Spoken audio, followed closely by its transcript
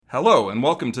Hello, and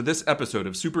welcome to this episode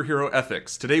of Superhero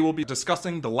Ethics. Today we'll be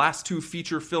discussing the last two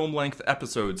feature film-length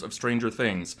episodes of Stranger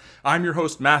Things. I'm your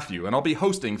host, Matthew, and I'll be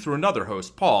hosting through another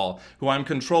host, Paul, who I'm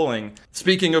controlling.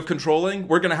 Speaking of controlling,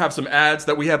 we're going to have some ads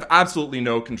that we have absolutely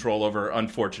no control over,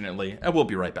 unfortunately, and we'll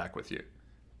be right back with you.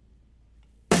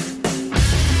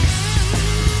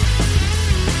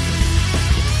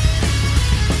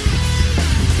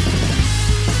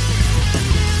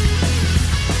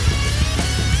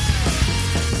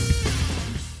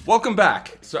 Welcome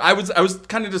back. So I was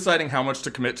kind of deciding how much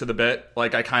to commit to the bit.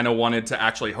 Like, I kind of wanted to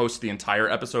actually host the entire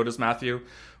episode as Matthew,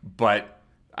 but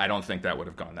I don't think that would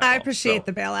have gone that well. I appreciate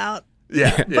the bailout.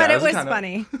 Yeah, but it was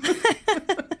funny.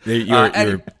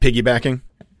 You're piggybacking?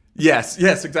 Yes,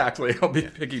 exactly. I'll be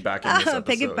piggybacking this episode.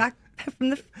 Piggyback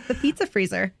from the pizza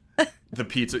freezer. The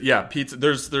pizza, yeah, pizza.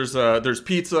 There's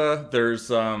pizza.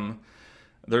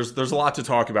 There's a lot to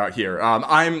talk about here.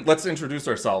 Let's introduce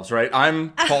ourselves, right?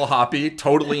 I'm Paul Hoppy,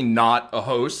 totally not a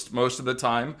host most of the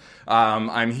time.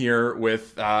 I'm here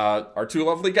with our two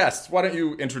lovely guests. Why don't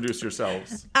you introduce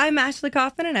yourselves? I'm Ashley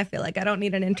Kaufman, and I feel like I don't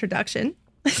need an introduction.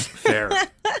 Fair.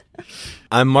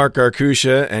 I'm Mark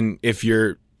Arcusha, and if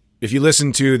you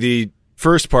listen to the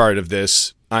first part of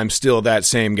this, I'm still that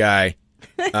same guy.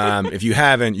 If you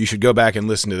haven't, you should go back and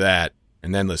listen to that,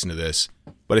 and then listen to this.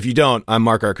 But if you don't, I'm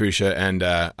Mark Arcusha, and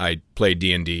I play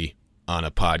D&D on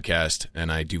a podcast,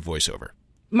 and I do voiceover.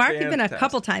 Mark, you've been a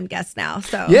couple-time guest now,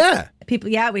 so yeah,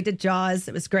 we did Jaws.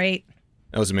 It was great.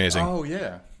 That was amazing. Oh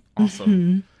yeah,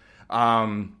 awesome.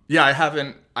 Yeah, I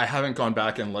haven't gone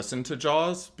back and listened to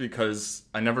Jaws because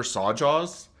I never saw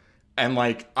Jaws, and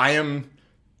like I am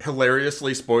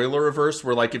hilariously spoiler averse.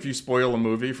 Where like if you spoil a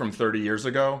movie from 30 years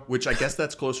ago, which I guess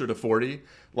that's closer to 40,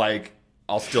 like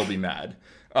I'll still be mad.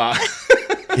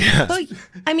 Yeah. Well,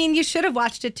 I mean, you should have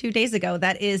watched it 2 days ago.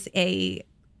 That is a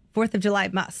 4th of July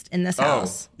must in this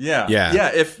house. Yeah.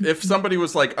 If somebody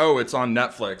was like, "Oh, it's on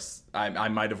Netflix," I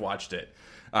might have watched it.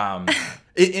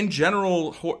 In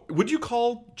general, would you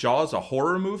call Jaws a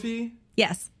horror movie?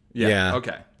 Yes. Yeah.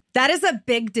 Okay. That is a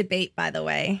big debate, by the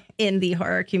way, in the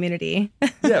horror community.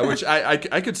 Yeah, which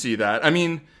I could see that. I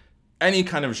mean, any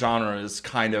kind of genre is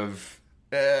kind of.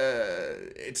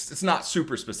 It's not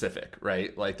super specific,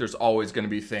 right? Like there's always going to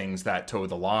be things that toe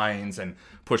the lines and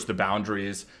push the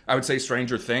boundaries. I would say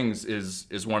Stranger Things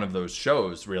is one of those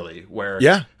shows, really, where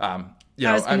I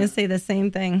was going to say the same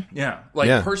thing. Yeah,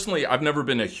 personally, I've never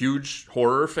been a huge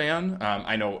horror fan.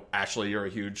 I know Ashley, you're a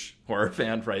huge horror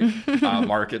fan, right?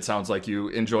 Mark, it sounds like you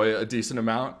enjoy a decent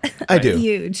amount. Right? I do.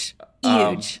 Huge.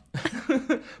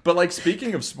 But like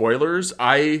speaking of spoilers,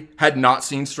 I had not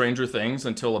seen Stranger Things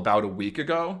until about a week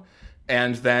ago.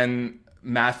 And then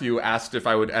Matthew asked if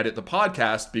I would edit the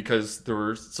podcast because there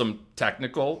were some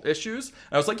technical issues.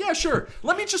 And I was like, yeah, sure.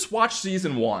 Let me just watch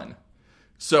season 1.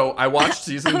 So I watched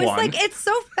season 1. I was like, it's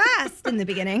so fast in the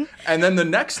beginning. And then the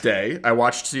next day I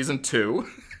watched season 2.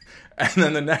 And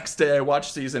then the next day I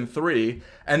watched season 3.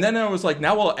 And then I was like,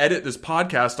 now I'll edit this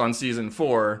podcast on season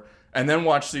 4. And then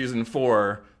watch season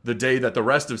 4 the day that the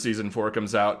rest of season 4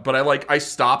 comes out. But I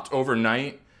stopped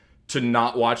overnight to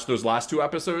not watch those last 2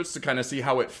 episodes to kind of see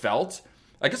how it felt.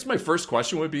 I guess my first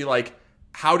question would be like,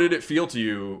 how did it feel to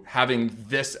you having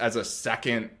this as a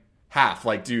second half?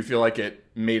 Like, do you feel like it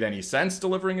made any sense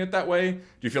delivering it that way? Do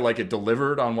you feel like it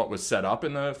delivered on what was set up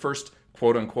in the first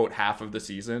quote unquote half of the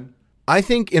season? I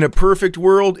think in a perfect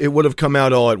world, it would have come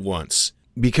out all at once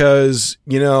because,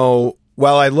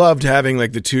 while I loved having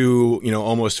like the 2,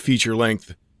 almost feature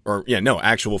length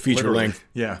actual feature length,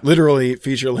 literally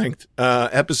feature length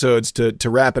episodes to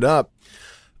wrap it up.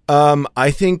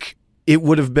 I think it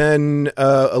would have been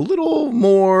a little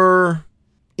more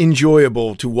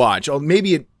enjoyable to watch.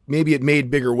 Maybe it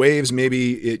made bigger waves.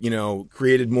 Maybe it,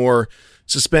 created more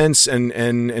suspense and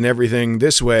everything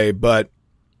this way, but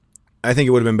I think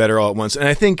it would have been better all at once. And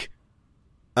I think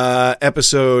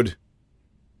episode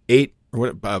 8,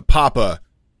 Papa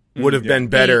would have been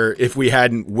better if we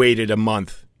hadn't waited a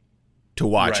month to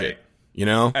watch it,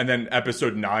 And then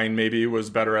episode 9 maybe was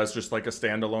better as just like a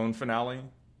standalone finale?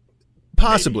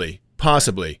 Possibly.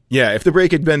 Yeah, if the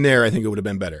break had been there, I think it would have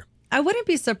been better. I wouldn't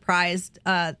be surprised.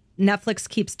 Netflix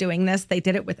keeps doing this. They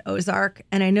did it with Ozark.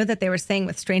 And I know that they were saying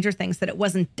with Stranger Things that it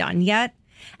wasn't done yet.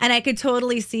 And I could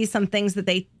totally see some things that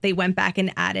they went back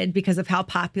and added because of how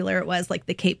popular it was, like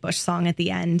the Kate Bush song at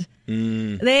the end.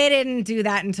 They didn't do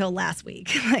that until last week.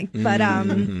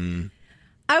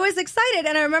 I was excited,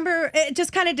 and I remember it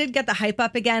just kind of did get the hype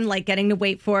up again, like getting to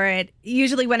wait for it.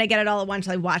 Usually when I get it all at once,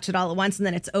 I watch it all at once, and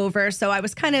then it's over. So I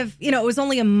was kind of, it was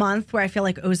only a month where I feel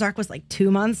like Ozark was like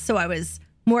 2 months. So I was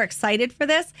more excited for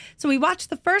this. So we watched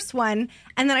the first one,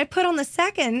 and then I put on the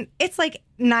second. It's like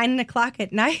 9:00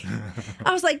 at night.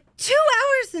 I was like, 2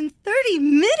 hours and 30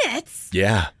 minutes?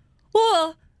 Yeah.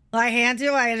 Well, I can't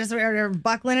do it. I just we're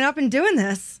buckling it up and doing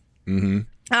this. Mm-hmm.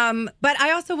 But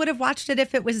I also would have watched it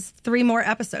if it was 3 more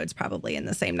episodes probably in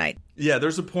the same night. Yeah,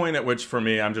 there's a point at which for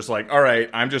me, I'm just like, all right,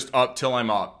 I'm just up till I'm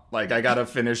up. Like, I got to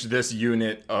finish this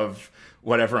unit of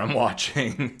whatever I'm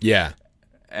watching. Yeah.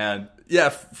 And yeah,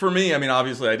 for me, I mean,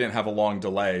 obviously I didn't have a long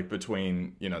delay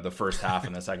between, the first half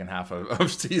and the second half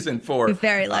of season 4. You're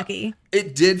very lucky.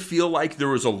 It did feel like there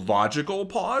was a logical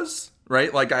pause,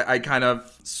 right? Like I kind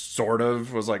of sort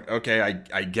of was like, okay,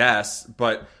 I guess.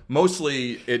 But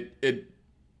mostly it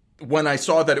when I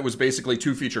saw that it was basically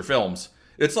 2 feature films,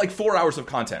 it's like 4 hours of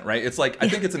content, right? It's like, I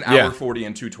think it's an hour 40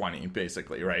 and 220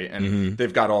 basically, right? And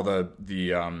they've got all the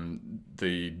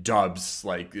dubs,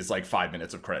 like is like 5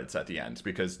 minutes of credits at the end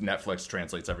because Netflix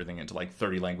translates everything into like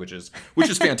 30 languages, which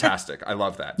is fantastic. I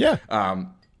love that. Yeah.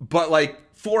 But like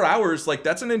 4 hours, like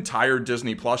that's an entire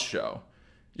Disney Plus show,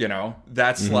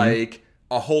 that's like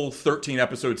a whole 13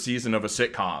 episode season of a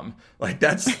sitcom. Like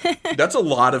that's a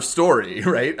lot of story,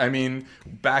 right? I mean,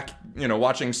 back,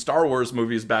 watching Star Wars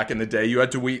movies back in the day, you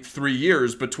had to wait 3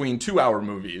 years between 2-hour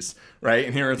movies, right?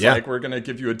 And here it's like, we're going to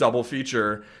give you a double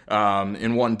feature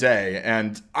in one day.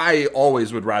 And I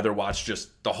always would rather watch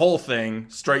just the whole thing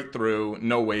straight through,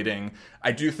 no waiting.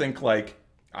 I do think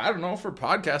I don't know, for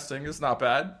podcasting, it's not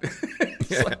bad.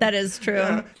 It's that is true.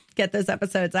 Yeah. Get those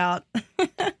episodes out.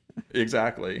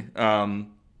 Exactly.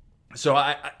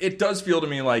 So it does feel to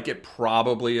me like it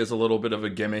probably is a little bit of a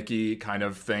gimmicky kind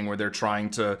of thing where they're trying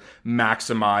to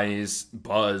maximize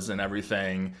buzz and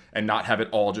everything and not have it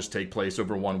all just take place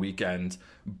over one weekend.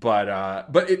 But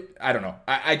I don't know.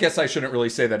 I guess I shouldn't really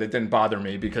say that it didn't bother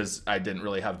me because I didn't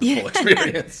really have the full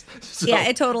experience. So. Yeah,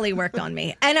 it totally worked on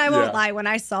me. And I won't lie, when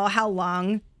I saw how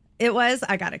long it was,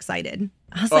 I got excited.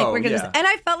 I was like, we're going to... And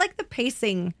I felt like the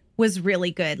pacing was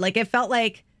really good. Like, it felt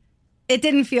like... It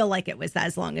didn't feel like it was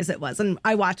as long as it was. And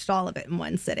I watched all of it in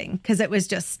one sitting because it was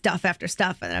just stuff after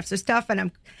stuff and after stuff.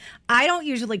 And I don't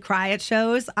usually cry at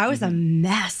shows. I was a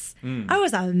mess. I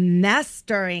was a mess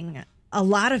during a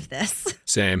lot of this.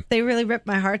 Same. They really ripped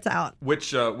my hearts out.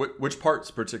 Which parts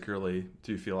particularly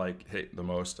do you feel like hit the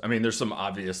most? I mean, there's some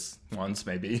obvious ones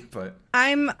maybe, but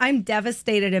I'm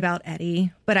devastated about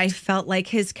Eddie, but I felt like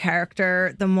his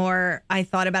character, the more I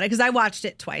thought about it, because I watched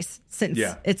it twice since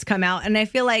it's come out, and I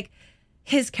feel like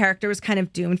his character was kind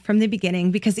of doomed from the beginning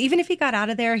because even if he got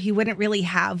out of there, he wouldn't really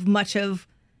have much of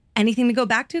anything to go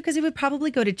back to because he would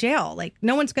probably go to jail. Like,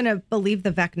 no one's going to believe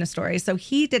the Vecna story. So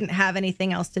he didn't have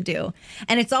anything else to do.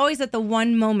 And it's always at the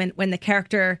one moment when the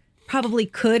character probably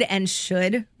could and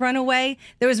should run away.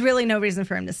 There was really no reason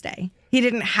for him to stay. He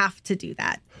didn't have to do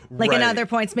that. Like, in other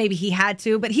points, maybe he had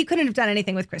to, but he couldn't have done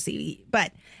anything with Chrissy.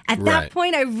 But at that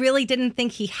point, I really didn't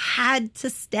think he had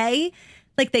to stay.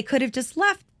 Like, they could have just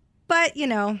left. But,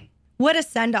 what a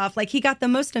send-off. Like, he got the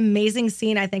most amazing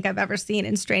scene I think I've ever seen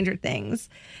in Stranger Things.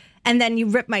 And then you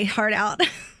rip my heart out.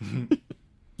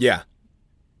 Yeah.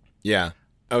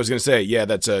 I was going to say,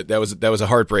 that was a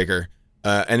heartbreaker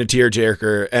and a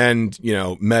tearjerker and,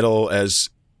 metal as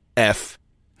F.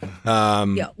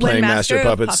 When playing Master of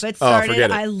Puppets started,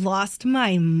 forget it. I lost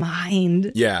my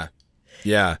mind. Yeah.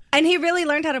 And he really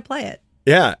learned how to play it.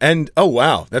 Yeah. And, oh,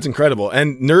 wow, that's incredible.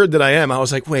 And nerd that I am, I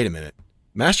was like, wait a minute.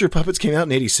 Master of Puppets came out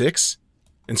in 86?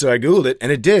 And so I Googled it,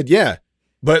 and it did, yeah.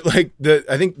 But, like,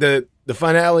 I think the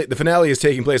finale is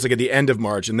taking place, like, at the end of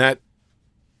March, and that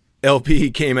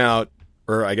LP came out,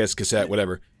 or I guess cassette,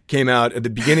 whatever, came out at the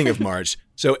beginning of March.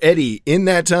 So Eddie, in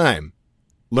that time,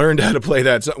 learned how to play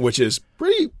that song, which is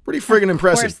pretty friggin'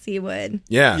 impressive. Of course he would.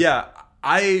 Yeah. Yeah,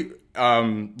 I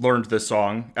learned this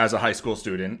song as a high school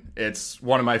student. It's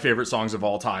one of my favorite songs of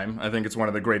all time. I think it's one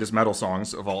of the greatest metal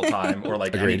songs of all time, or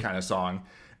like any kind of song.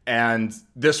 And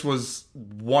this was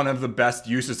one of the best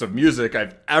uses of music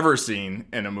I've ever seen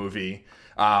in a movie.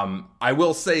 I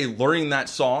will say learning that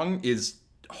song is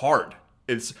hard.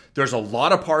 There's a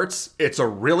lot of parts. It's a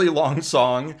really long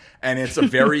song, and it's a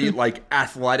very like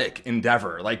athletic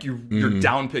endeavor. Like your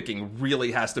downpicking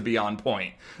really has to be on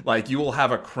point. Like you will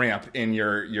have a cramp in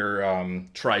your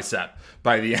tricep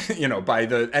by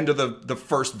the end of the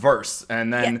first verse,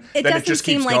 and then it just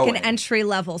keeps going. It doesn't seem like an entry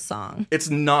level song. It's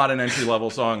not an entry level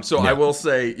song. So I will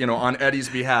say, on Eddie's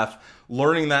behalf,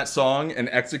 learning that song and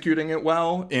executing it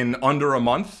well in under a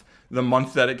month. The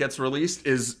month that it gets released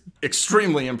is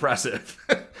extremely impressive.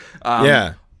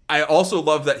 Yeah. I also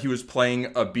love that he was playing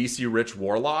a BC Rich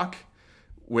warlock,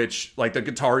 which like the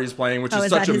guitar he's playing, which is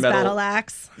such a his metal battle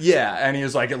axe. Yeah, and he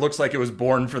was like, it looks like it was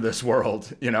born for this world,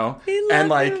 you know? And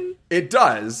like him. It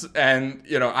does. And,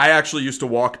 you know, I actually used to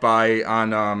walk by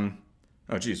on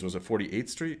was it 48th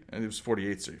Street? It was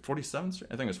 48th Street. 47th Street?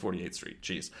 I think it was 48th Street.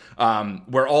 Jeez.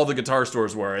 Where all the guitar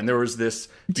stores were. And there was this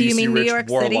Do you mean Rich New York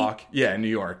Warlock. City? Yeah, New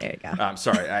York. There you go.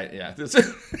 Sorry.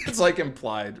 It's like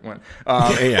implied. When,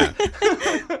 yeah.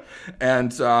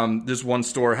 And this one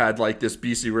store had like this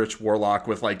BC Rich Warlock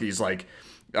with like these like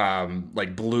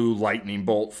blue lightning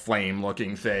bolt flame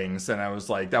looking things. And I was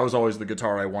like, that was always the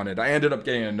guitar I wanted. I ended up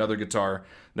getting another guitar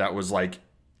that was like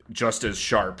just as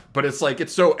sharp, but it's like,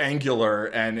 it's so angular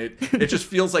and it just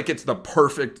feels like it's the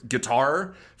perfect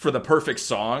guitar for the perfect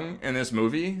song in this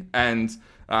movie. And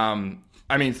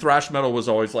I mean, thrash metal was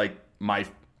always like my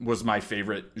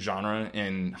favorite genre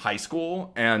in high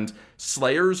school, and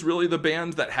Slayer's really the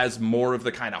band that has more of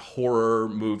the kind of horror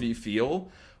movie feel.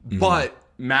 But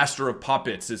Master of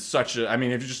Puppets is such a, I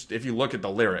mean, if you look at the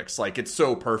lyrics, like it's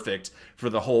so perfect for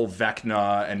the whole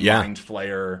Vecna and Mind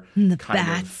Flayer and the kind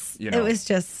bats. of, you know. It was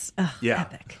just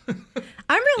epic.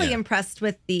 I'm really impressed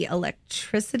with the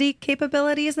electricity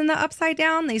capabilities in the Upside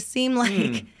Down. They seem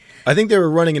like I think they were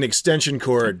running an extension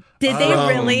cord. Did they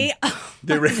really?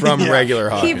 From regular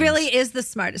Hawkins. He really is the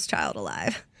smartest child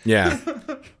alive. Yeah.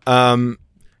 But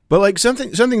like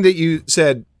something that you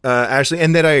said, Ashley,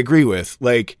 and that I agree with,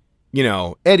 like, you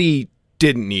know, Eddie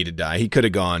didn't need to die. He could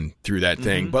have gone through that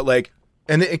thing. But like,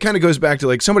 and it kind of goes back to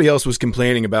like somebody else was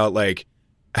complaining about like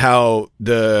how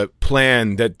the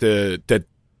plan that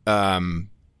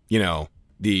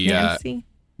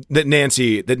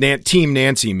Team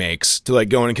Nancy makes to like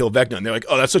go in and kill Vecna. And they're like,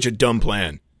 oh, that's such a dumb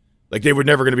plan. Like they were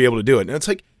never going to be able to do it. And it's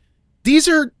like, these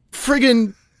are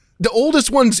friggin', the oldest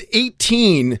one's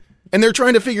 18 and they're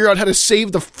trying to figure out how to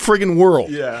save the friggin' world.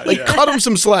 Cut them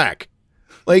some slack.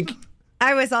 Like,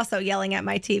 I was also yelling at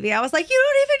my TV. I was like, you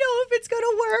don't even know if it's going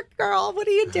to work, girl. What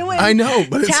are you doing? I know,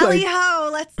 but it's Tally like, ho,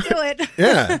 let's do it.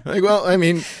 Yeah. Like, well, I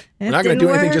mean, we're not going to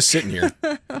do anything just sitting here.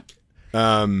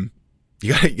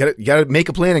 You gotta make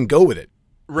a plan and go with it.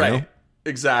 Right. You know?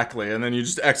 Exactly. And then you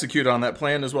just execute on that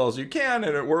plan as well as you can,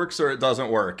 and it works or it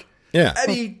doesn't work. Yeah.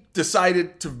 Eddie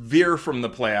decided to veer from the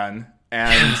plan,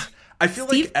 and I feel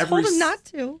Steve like told him not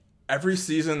to. Every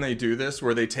season they do this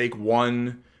where they take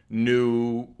one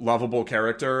new lovable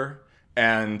character,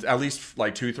 and at least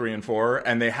like 2, 3, and 4,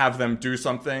 and they have them do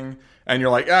something, and you're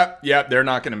like, they're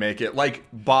not going to make it. Like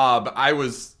Bob, I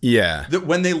was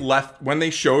when they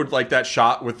showed like that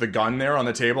shot with the gun there on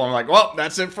the table, I'm like, well,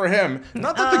 that's it for him.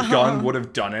 Not that the gun would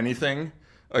have done anything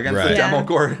against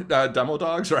the demo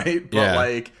dogs, right?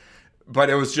 But but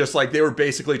it was just like they were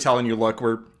basically telling you, look,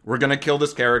 we're going to kill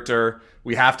this character.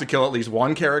 We have to kill at least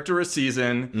one character a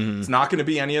season. It's not going to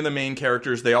be any of the main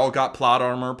characters. They all got plot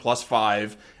armor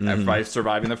 +5 by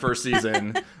surviving the first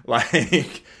season.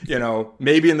 Like, you know,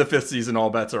 maybe in the 5th season,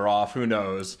 all bets are off. Who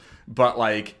knows? But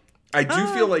like, I do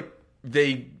feel like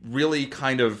they really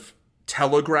kind of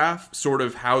telegraph sort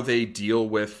of how they deal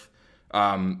with,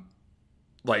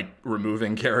 like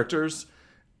removing characters.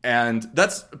 And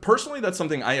that's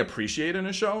something I appreciate in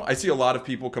a show. I see a lot of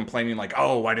people complaining like,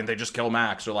 oh, why didn't they just kill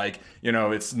Max? Or like, you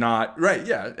know, it's not right.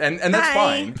 Yeah. And that's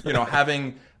fine, you know,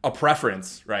 having a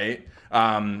preference. Right.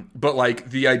 But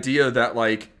like the idea that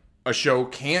like a show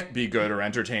can't be good or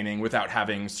entertaining without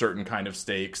having certain kind of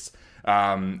stakes.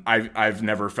 I've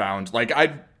never found like,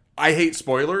 I hate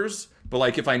spoilers, but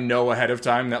like if I know ahead of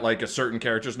time that like a certain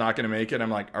character's not going to make it, I'm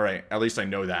like, all right, at least I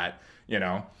know that, you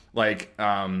know, like,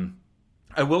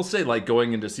 I will say, like,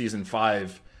 going into season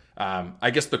 5,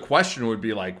 I guess the question would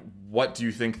be, like, what do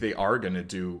you think they are going to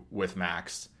do with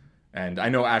Max? And I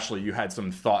know, Ashley, you had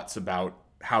some thoughts about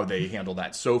how they handle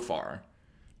that so far.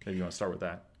 Maybe you want to start with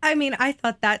that. I mean, I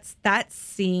thought that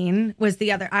scene was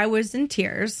the other. I was in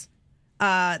tears.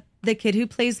 The kid who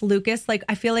plays Lucas, like,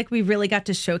 I feel like we really got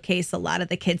to showcase a lot of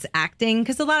the kids acting,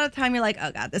 because a lot of the time you're like,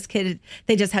 oh God, this kid,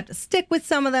 they just have to stick with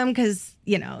some of them because,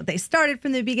 you know, they started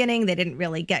from the beginning. They didn't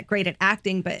really get great at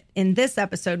acting. But in this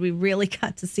episode, we really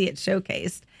got to see it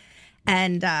showcased.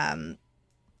 And,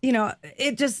 you know,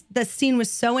 it just, the scene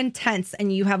was so intense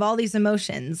and you have all these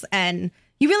emotions and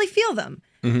you really feel them.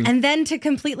 And then to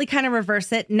completely kind of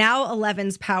reverse it, now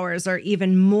Eleven's powers are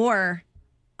even more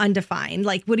undefined.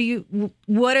 Like,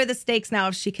 what are the stakes now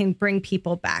if she can bring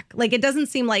people back? Like, it doesn't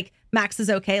seem like Max is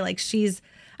okay. Like,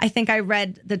 I think I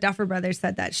read the Duffer Brothers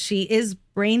said that she is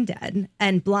brain dead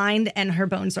and blind and her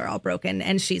bones are all broken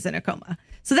and she's in a coma.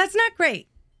 So that's not great.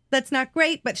 But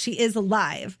she is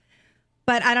alive.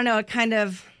 But I don't know,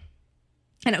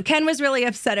 I know Ken was really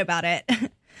upset about it.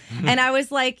 And I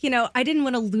was like, I didn't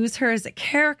want to lose her as a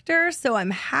character, so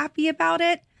I'm happy about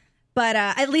it. But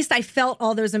at least I felt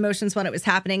all those emotions when it was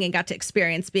happening and got to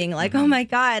experience being like, oh my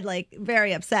God, like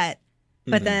very upset.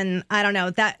 But then, I don't know,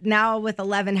 that now with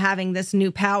 11 having this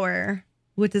new power,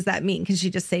 what does that mean? Can she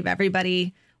just save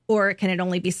everybody? Or can it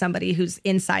only be somebody who's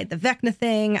inside the Vecna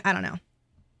thing? I don't know.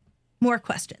 More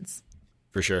questions.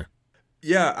 For sure.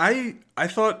 Yeah, I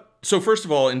thought, so first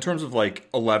of all, in terms of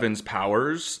like 11's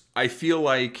powers, I feel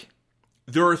like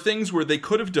there are things where they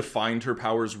could have defined her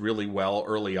powers really well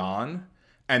early on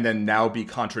and then now be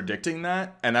contradicting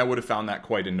that. And I would have found that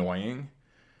quite annoying.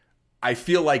 I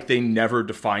feel like they never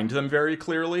defined them very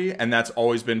clearly. And that's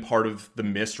always been part of the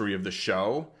mystery of the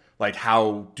show. Like,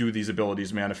 how do these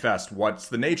abilities manifest? What's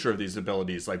the nature of these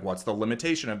abilities? Like, what's the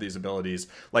limitation of these abilities?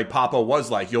 Like, Papa was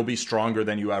like, you'll be stronger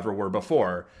than you ever were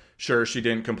before. Sure, she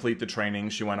didn't complete the training.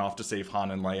 She went off to save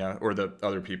Han and Leia, or the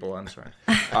other people, I'm sorry.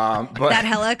 But that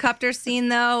helicopter scene,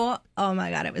 though, oh my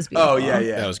God, it was beautiful. Oh, yeah.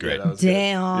 That was great. Yeah, that was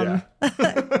damn.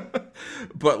 Yeah.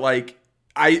 But, like,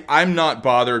 I'm not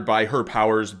bothered by her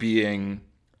powers being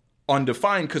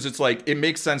undefined, because it's like, it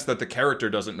makes sense that the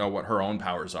character doesn't know what her own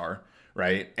powers are.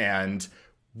 Right. And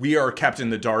we are kept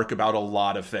in the dark about a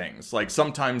lot of things. Like,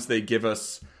 sometimes they give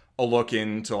us a look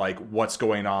into like what's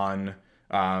going on,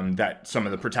 that some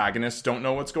of the protagonists don't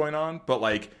know what's going on. But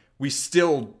like, we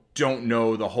still don't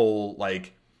know the whole,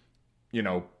 like,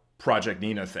 Project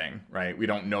Nina thing. Right. We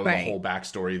don't know the whole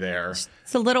backstory there.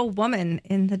 It's a little woman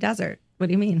in the desert. What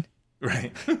do you mean?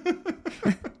 Right.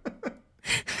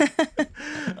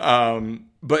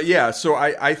 But yeah, so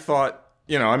I thought,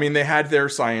 they had their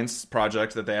science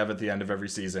project that they have at the end of every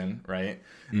season, right?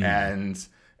 Mm.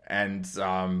 And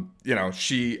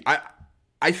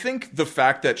I think the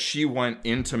fact that she went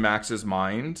into Max's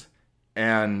mind,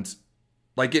 and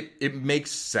like it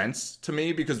makes sense to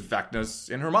me because Vecna's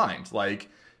in her mind. Like,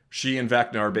 she and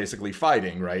Vecna are basically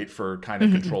fighting, right, for kind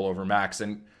of control over Max,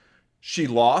 and she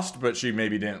lost, but she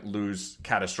maybe didn't lose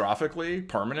catastrophically,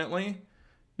 permanently.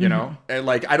 And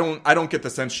like, I don't get the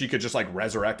sense she could just like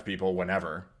resurrect people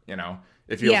whenever,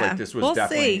 it feels like this was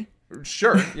definitely see.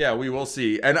 Sure. Yeah, we will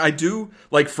see. And I do,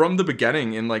 like, from the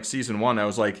beginning in like season 1, I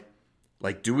was like,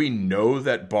 do we know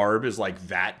that Barb is like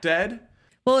that dead?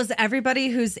 Well, is everybody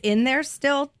who's in there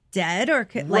still dead, or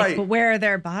like, where are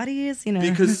their bodies?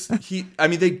 Because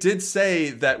they did say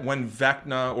that when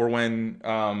Vecna, or when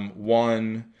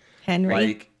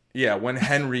Henry, when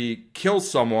Henry kills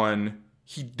someone,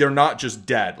 they're not just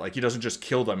dead. Like, he doesn't just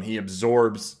kill them. He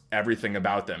absorbs everything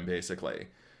about them, basically.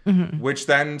 Mm-hmm. Which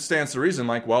then stands to reason,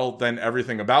 like, well, then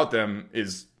everything about them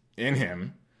is in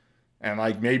him. And,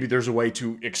 like, maybe there's a way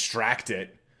to extract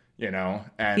it, And,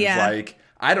 like,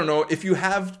 I don't know. If you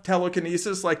have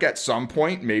telekinesis, like, at some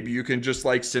point, maybe you can just,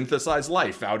 like, synthesize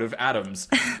life out of atoms,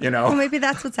 Well, maybe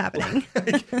that's what's happening.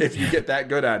 If you get that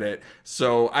good at it.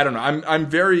 So, I don't know. I'm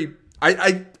very...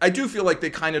 I do feel like they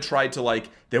kind of tried to, like,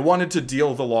 they wanted to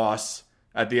deal the loss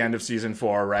at the end of season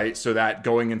 4, right? So that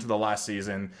going into the last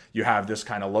season, you have this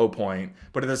kind of low point.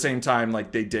 But at the same time,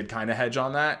 like, they did kind of hedge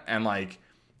on that. And, like,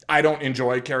 I don't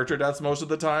enjoy character deaths most of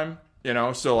the time,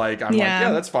 So, like, I'm like,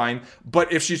 yeah, that's fine.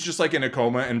 But if she's just, like, in a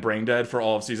coma and brain dead for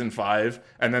all of season 5,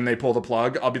 and then they pull the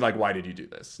plug, I'll be like, why did you do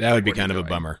this? That would be kind of a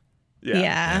bummer.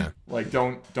 Yeah. Like,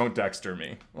 don't Dexter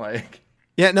me. Like...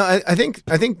 Yeah, no, I think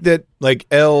that, like,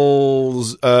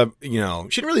 Elle's, she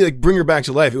didn't really, like, bring her back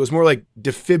to life. It was more like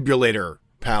defibrillator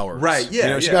powers. Right,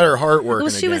 yeah. She got her heart working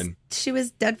again. She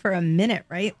was dead for a minute,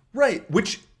 right? Right,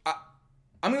 which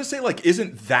I'm going to say, like,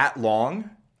 isn't that long.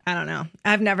 I don't know.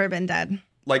 I've never been dead.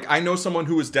 Like, I know someone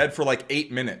who was dead for, like,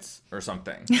 8 minutes or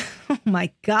something. Oh,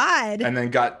 my God. And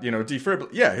then got, defibrillated.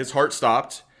 Yeah, his heart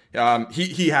stopped.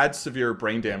 He had severe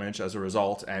brain damage as a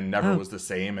result and never was the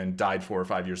same and died 4 or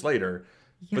 5 years later.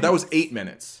 Yes. But that was 8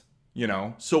 minutes,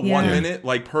 So 1 minute,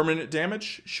 like, permanent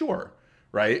damage, sure,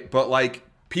 right? But, like,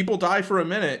 people die for a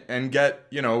minute and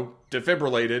get,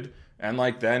 defibrillated, and,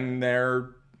 like, then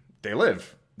they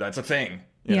live. That's a thing,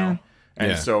 you know?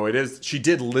 And so it is, she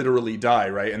did literally die,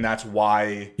 right? And that's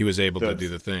why he was able to do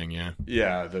the thing, yeah.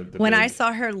 Yeah. When I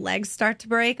saw her legs start to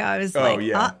break, I was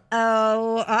I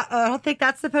don't think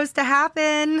that's supposed to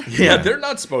happen. Yeah, they're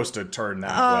not supposed to turn that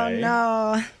way. Oh,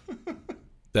 no.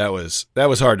 That was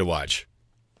hard to watch.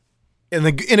 In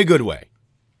a good way.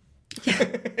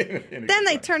 Then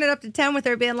they turn it up to 10 with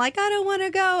her being like, I don't want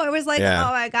to go. I was like,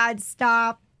 oh my God,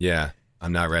 stop. Yeah,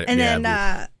 I'm not ready. And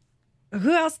then,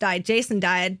 who else died? Jason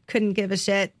died. Couldn't give a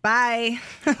shit. Bye.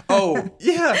 Oh,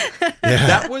 yeah.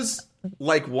 That was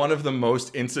like one of the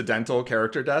most incidental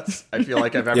character deaths I feel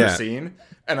like I've ever seen,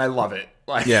 and I love it.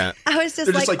 Like, I was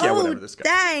just like, yeah, oh, whatever, this guy.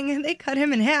 dang, they cut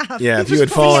him in half. Yeah, if you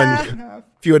had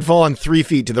fallen 3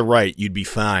 feet to the right, you'd be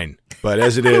fine. But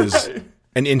as it is,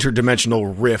 an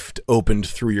interdimensional rift opened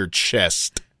through your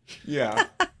chest. Yeah.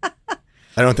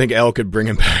 I don't think Elle could bring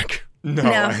him back. No,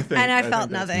 I felt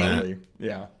nothing. Not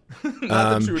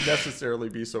that you would necessarily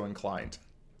be so inclined.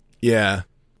 Yeah.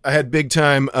 I had big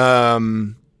time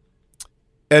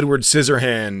Edward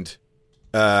Scissorhand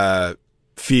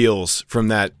feels from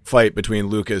that fight between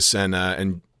Lucas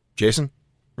and Jason,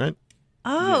 right?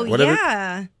 Oh,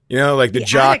 yeah. You know, like the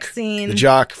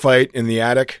jock fight in the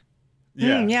attic.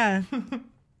 Yeah. Yeah.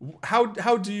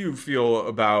 How do you feel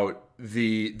about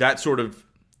that sort of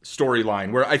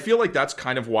storyline where I feel like that's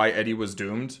kind of why Eddie was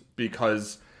doomed,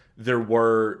 because there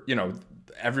were, you know,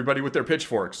 everybody with their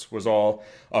pitchforks was all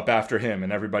up after him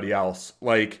and everybody else.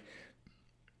 Like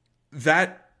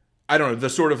that, I don't know, the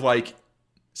sort of like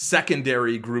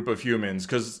secondary group of humans,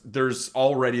 because there's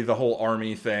already the whole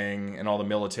army thing and all the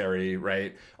military,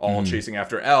 right? All chasing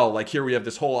after Elle. Like here we have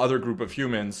this whole other group of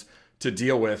humans to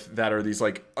deal with that are these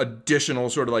like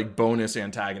additional sort of like bonus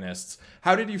antagonists.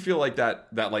 How did you feel like that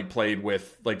like played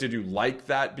with, like, did you like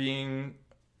that being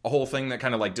a whole thing that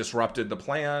kind of like disrupted the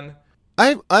plan?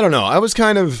 I don't know. I was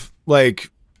kind of like,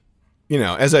 you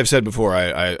know, as I've said before,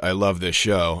 I love this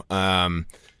show.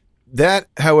 That,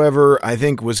 however, I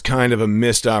think was kind of a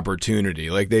missed opportunity.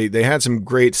 Like they had some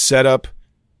great setup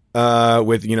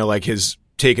with, you know, like his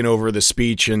taking over the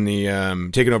speech and the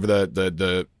taking over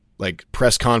the like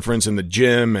press conference in the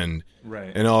gym and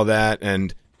all that,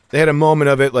 and they had a moment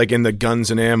of it like in the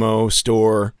guns and ammo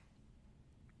store.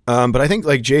 But I think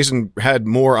like Jason had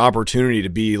more opportunity to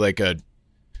be like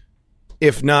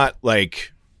if not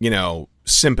like, you know,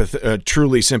 a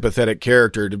truly sympathetic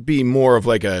character, to be more of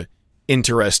like a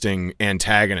interesting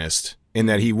antagonist, in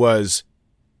that he was,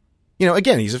 you know,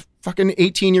 again, he's a fucking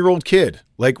 18-year-old kid.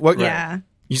 Like what? Yeah.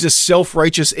 He's a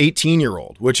self-righteous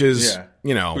 18-year-old, which is,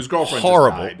 you know, whose girlfriend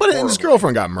horrible. But his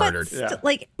girlfriend got murdered.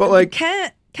 But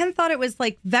Ken thought it was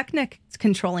like Vecna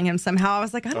controlling him somehow. I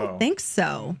was like, I don't think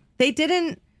so. They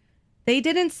didn't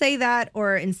say that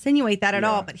or insinuate that at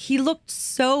all. But he looked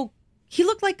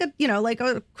like a, you know, like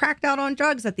a cracked out on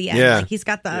drugs at the end. Yeah. Like he's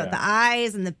got the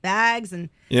eyes and the bags, and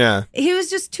he was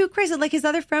just too crazy. Like his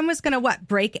other friend was gonna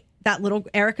break that little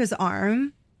Erica's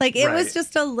arm. Like it was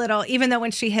just a little, even though when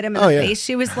she hit him in the face,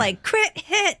 she was like, crit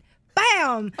hit,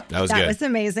 bam. That good. Was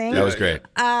amazing. That was great.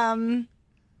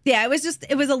 Yeah,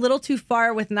 it was a little too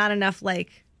far with not enough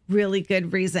like really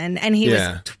good reason. And he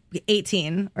was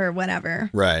 18 or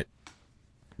whatever. Right.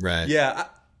 Yeah.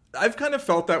 I've kind of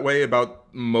felt that way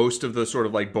about most of the sort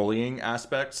of like bullying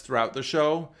aspects throughout the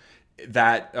show.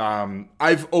 That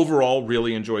I've overall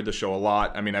really enjoyed the show a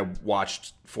lot. I mean, I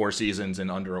watched 4 seasons in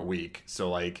under a week.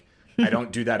 So like, I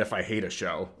don't do that if I hate a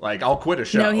show. Like, I'll quit a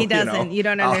show. No, he doesn't. You know? You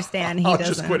don't understand. I'll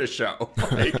just quit a show.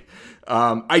 Like,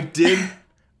 I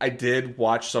did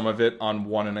watch some of it on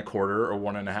 1 1/4 or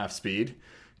 1.5 speed,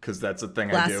 because that's a thing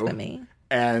Blasphemy. I do.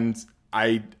 And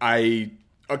I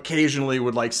occasionally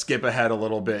would like skip ahead a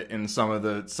little bit in some of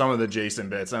the Jason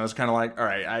bits. And I was kind of like, all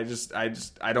right, I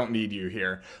don't need you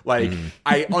here. Like,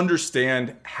 I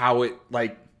understand how it,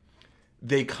 like,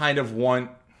 they kind of want,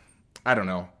 I don't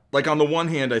know. Like, on the one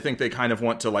hand, I think they kind of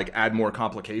want to like add more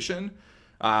complication.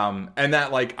 And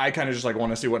that, like, I kind of just like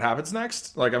want to see what happens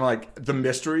next. Like, I'm like, the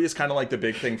mystery is kind of like the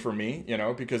big thing for me, you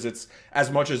know, because it's, as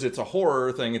much as it's a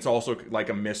horror thing, it's also like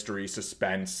a mystery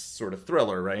suspense sort of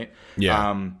thriller, right?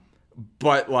 Yeah.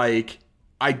 But like,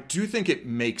 I do think it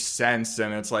makes sense.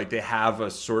 And it's like, they have a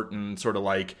certain sort of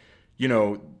like, you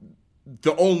know,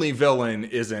 the only villain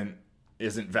isn't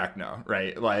Vecna,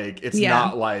 right? Like, it's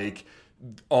not like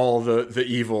all the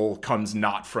evil comes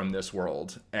not from this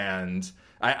world. And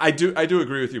I do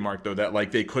agree with you, Mark, though, that like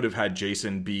they could have had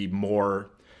Jason be more,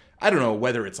 I don't know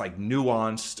whether it's like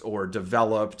nuanced or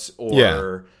developed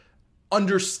or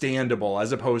understandable,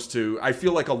 as opposed to, I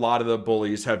feel like a lot of the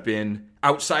bullies have been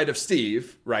outside of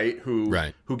Steve, right? Who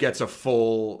gets a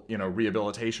full, you know,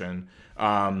 rehabilitation.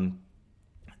 Outside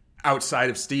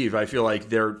of Steve, I feel like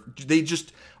they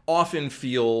just often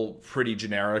feel pretty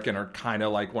generic and are kind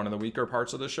of like one of the weaker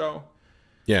parts of the show.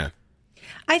 Yeah.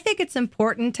 I think it's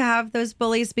important to have those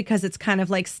bullies, because it's kind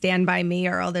of like Stand By Me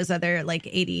or all those other like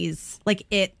 80s, like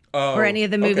It, or any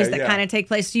of the movies that kind of take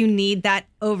place. You need that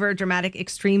over dramatic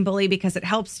extreme bully, because it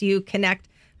helps you connect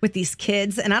with these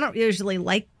kids. And I don't usually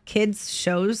like kids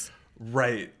shows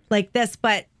like this,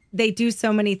 but they do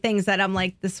so many things that I'm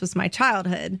like, this was my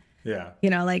childhood. Yeah. You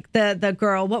know, like the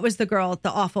girl, what was the girl,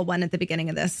 the awful one at the beginning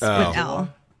of this with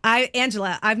Elle?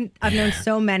 Angela, I've known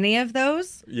so many of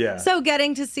those. Yeah. So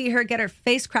getting to see her get her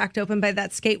face cracked open by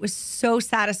that skate was so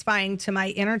satisfying to my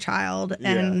inner child.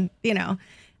 And, you know,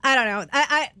 I don't know.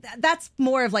 I that's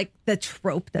more of like the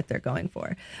trope that they're going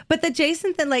for. But the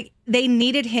Jason thing, like they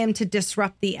needed him to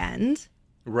disrupt the end.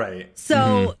 Right.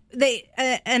 So they,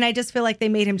 and I just feel like they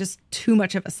made him just too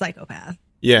much of a psychopath.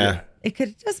 Yeah. It could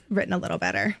have just been written a little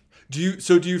better. Do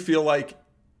you feel like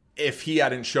if they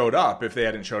hadn't showed up,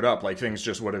 like things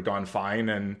just would have gone fine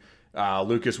and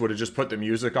Lucas would have just put the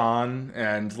music on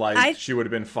and like she would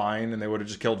have been fine and they would have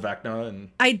just killed Vecna?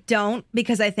 And I don't,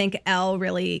 because I think Elle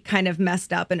really kind of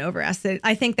messed up and overestimated.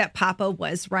 I think that Papa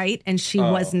was right and she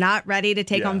was not ready to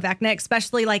take on Vecna,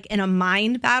 especially like in a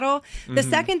mind battle. The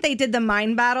second they did the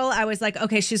mind battle, I was like,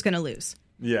 okay, she's going to lose.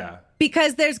 Yeah.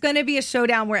 Because there's going to be a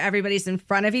showdown where everybody's in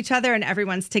front of each other and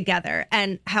everyone's together.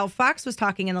 And how Fox was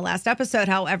talking in the last episode,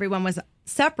 how everyone was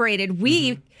separated.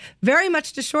 We very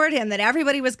much assured him that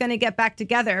everybody was going to get back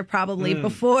together probably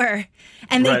before.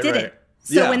 And they didn't.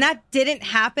 So when that didn't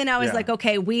happen, I was like,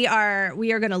 okay, we are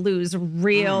going to lose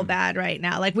real bad right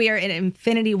now. Like we are in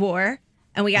Infinity War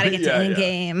and we got to get to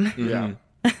Endgame.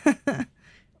 Yeah.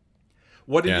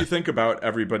 What did you think about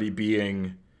everybody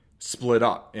being split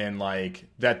up and like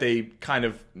that they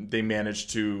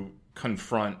managed to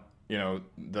confront, you know,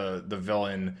 the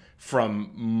villain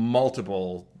from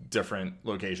multiple different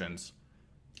locations?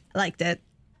 I liked it.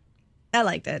 I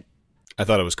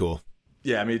thought it was cool.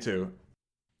 Yeah, me too.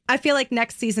 I feel like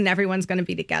next season everyone's going to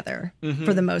be together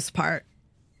for the most part.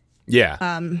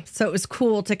 Yeah. So it was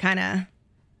cool to kind of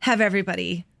have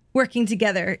everybody working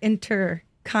together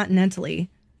intercontinentally.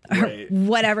 Right.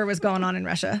 Whatever was going on in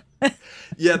Russia.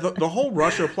 Yeah, the whole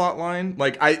Russia plot line,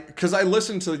 like because I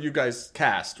listened to you guys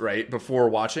cast, right, before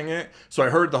watching it. So I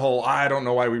heard the whole, I don't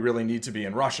know why we really need to be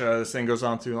in Russia. This thing goes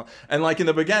on too long. And like in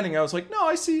the beginning, I was like, no,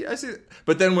 I see.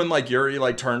 But then when like Yuri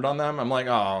like turned on them, I'm like,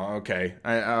 oh, okay.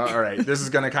 All right, this is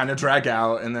going to kind of drag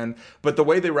out. And then, but the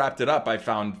way they wrapped it up, I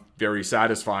found very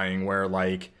satisfying where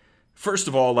like, first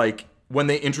of all, like, when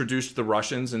they introduced the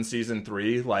Russians in season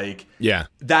 3, like,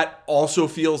 that also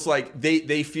feels like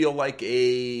they feel like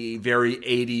a very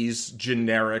 80s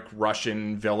generic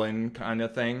Russian villain kind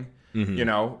of thing, you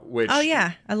know, which. Oh,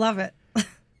 yeah. I love it.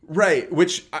 Right.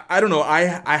 Which I don't know.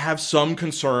 I have some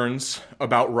concerns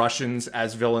about Russians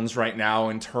as villains right now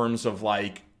in terms of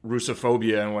like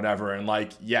Russophobia and whatever. And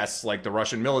like, yes, like the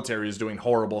Russian military is doing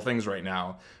horrible things right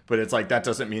now, but it's like, that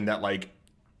doesn't mean that like,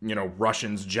 you know,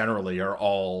 Russians generally are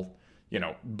all, you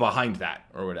know, behind that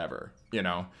or whatever, you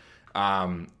know.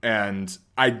 And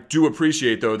I do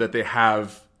appreciate, though, that they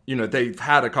have, you know, they've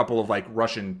had a couple of, like,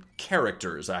 Russian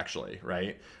characters, actually,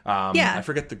 right? I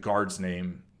forget the guard's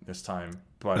name this time,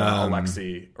 but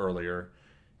Alexei earlier.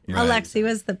 Alexei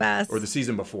was the best. Or the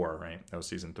season before, right? That was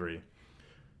season 3.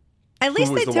 At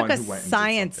least they took a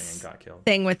science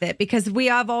thing with it, because we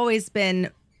have always been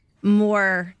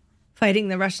more fighting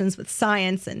the Russians with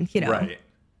science and, you know,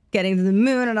 getting to the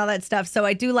moon and all that stuff. So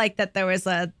I do like that there was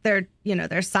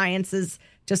their science is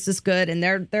just as good, and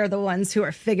they're the ones who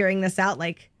are figuring this out,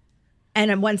 like, and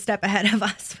I'm one step ahead of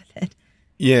us with it.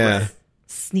 Yeah.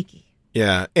 Sneaky.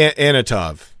 Yeah.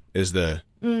 Anatov is the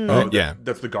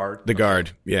that's the guard. The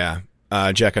guard. Yeah.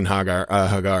 Jack and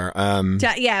Hagar.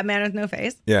 Man with no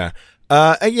face. Yeah.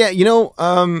 You know,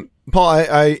 Paul,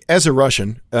 I as a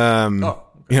Russian, you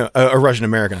know, a Russian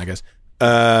American, I guess.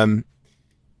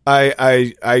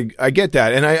 I get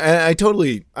that, and I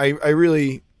totally, I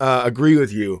really agree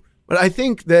with you. But I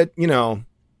think that, you know,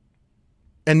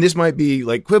 and this might be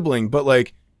like quibbling, but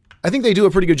like, I think they do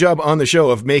a pretty good job on the show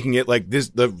of making it like this: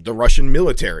 the Russian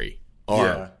military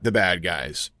are the bad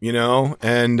guys, you know.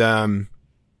 And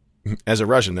as a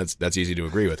Russian, that's easy to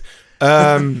agree with.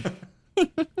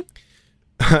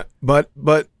 But.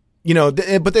 You know,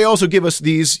 but they also give us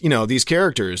these, you know, these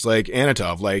characters like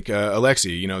Anatov, like Alexei,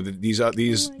 you know,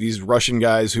 these Russian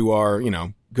guys who are, you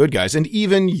know, good guys, and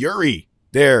even Yuri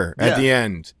there at the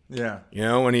end. Yeah, you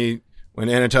know, when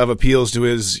Anatov appeals to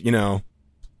his, you know,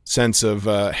 sense of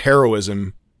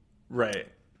heroism, right,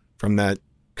 from that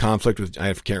conflict with,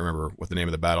 I can't remember what the name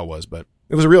of the battle was, but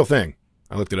it was a real thing.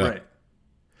 I looked it up. Right.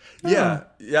 Yeah,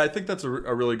 I think that's a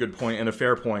really good point and a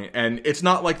fair point. And it's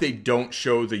not like they don't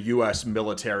show the U.S.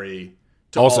 military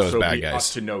to also bad be guys.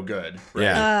 up to no good. Right?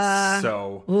 Yeah.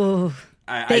 So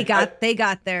they got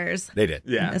theirs. They did.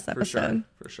 Yeah, in this episode.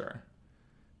 For sure.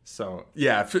 So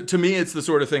yeah, to me, it's the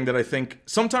sort of thing that I think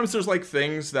sometimes there's like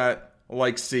things that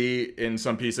like see in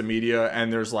some piece of media,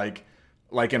 and there's like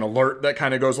an alert that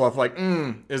kind of goes off like,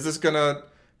 is this gonna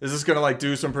like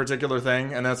do some particular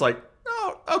thing? And that's like,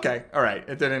 oh, okay, all right.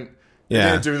 It didn't,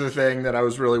 didn't do the thing that I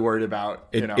was really worried about.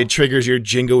 It triggers your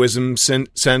jingoism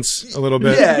sense a little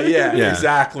bit. Yeah,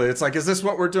 exactly. It's like, is this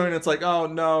what we're doing? It's like, oh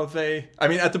no, at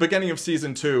the beginning of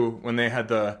season 2, when they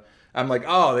had I'm like,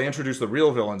 oh, they introduced the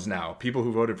real villains now. People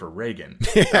who voted for Reagan.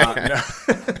 No.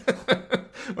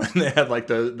 When they had like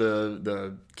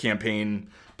the campaign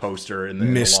poster in the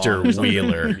Mr.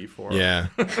 Wheeler. Yeah.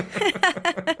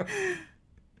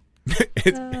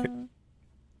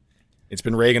 It's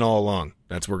been Reagan all along.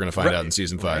 That's what we're going to find out in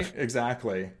season 5. Right?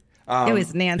 Exactly. It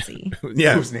was Nancy.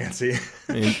 Yeah. It was Nancy.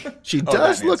 She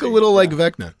does look a little like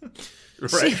Vecna.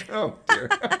 Right. Oh, dear.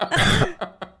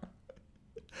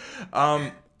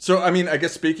 So, I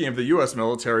guess speaking of the U.S.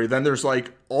 military, then there's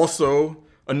like also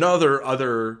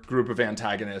other group of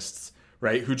antagonists,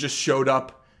 right, who just showed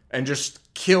up and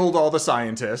just killed all the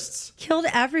scientists. Killed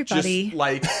everybody. Just,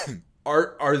 like,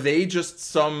 are they just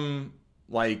some,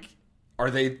 like, are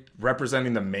they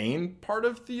representing the main part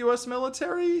of the U.S.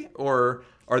 military? Or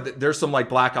there's some, like,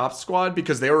 Black Ops squad?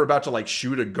 Because they were about to, like,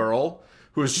 shoot a girl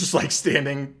who was just, like,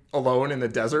 standing alone in the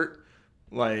desert.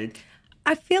 Like,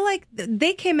 I feel like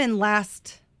they came in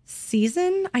last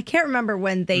season. I can't remember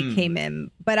when they came in,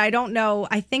 but I don't know.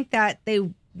 I think that they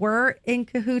were in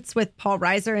cahoots with Paul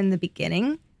Reiser in the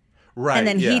beginning. Right. And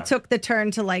then he took the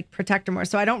turn to like protect her more.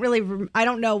 So I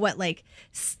don't know what like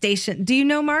station. Do you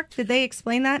know, Mark? Did they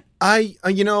explain that?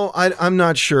 I'm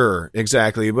not sure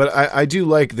exactly, but I do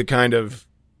like the kind of,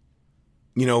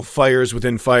 fires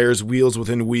within fires, wheels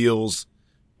within wheels,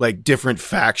 like different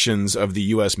factions of the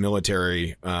U.S.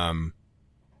 military,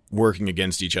 working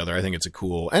against each other. I think it's a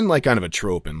cool and like kind of a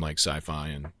trope in like sci-fi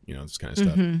and this kind of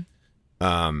stuff.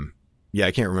 Mm-hmm.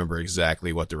 I can't remember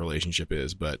exactly what the relationship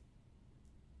is, but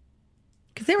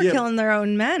because they were killing their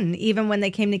own men even when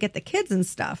they came to get the kids and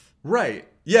stuff. Right.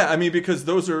 Yeah. Because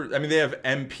those are. They have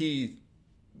MP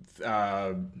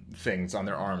things on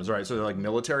their arms, right? So they're like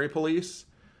military police.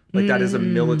 Like that is a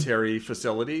military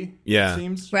facility. Yeah. It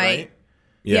seems right.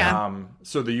 Yeah.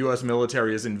 So the U.S.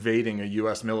 military is invading a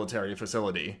U.S. military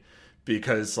facility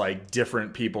because like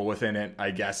different people within it, I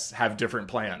guess, have different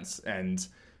plans. And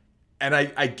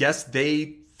I guess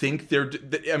they think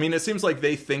it seems like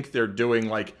they think they're doing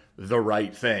like the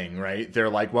right thing, right? They're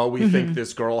like, well, we think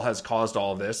this girl has caused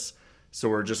all this, so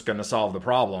we're just going to solve the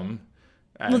problem.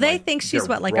 And, well, they think she's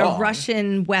wrong. A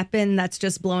Russian weapon that's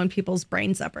just blowing people's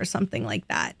brains up or something like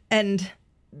that. And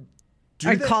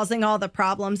causing all the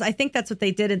problems. I think that's what they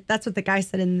did. That's what the guy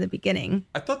said in the beginning.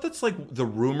 I thought that's like the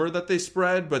rumor that they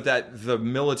spread, but that the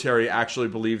military actually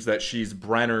believes that she's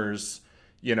Brenner's,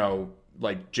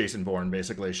 like Jason Bourne,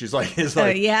 basically. She's like his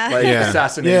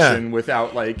assassination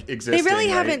without like existing. They really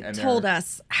right? haven't told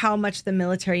us how much the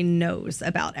military knows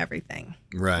about everything.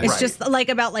 Right. It's just like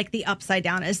about like the Upside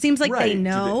Down. It seems like they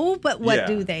know, but what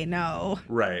do they know?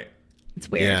 Right. It's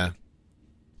weird. Yeah.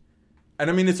 And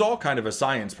it's all kind of a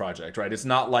science project, right? It's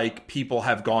not like people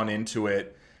have gone into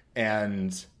it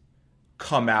and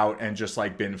come out and just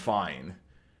like been fine,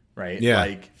 right? Yeah.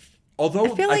 Like,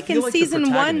 although I feel like in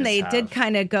season 1 they did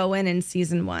kind of go in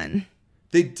season 1.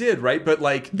 They did, right? But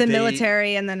like the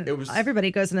military, and then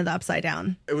everybody goes into the Upside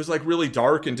Down. It was like really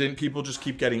dark, and didn't people just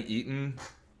keep getting eaten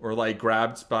or like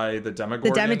grabbed by the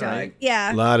Demogorgon? The Demogorgon, right?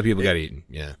 yeah. A lot of people got eaten.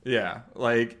 Yeah. Yeah,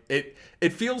 like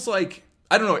it feels like.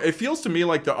 I don't know. It feels to me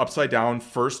like the Upside Down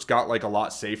first got like a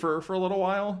lot safer for a little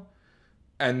while,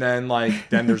 and then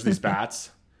then there's these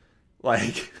bats.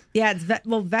 Like, yeah, it's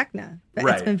Vecna.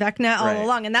 Right. It's been Vecna all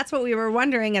along, and that's what we were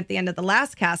wondering at the end of the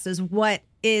last cast is what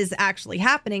is actually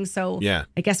happening. So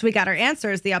I guess we got our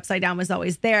answers. The Upside Down was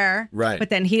always there, right?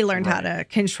 But then he learned how to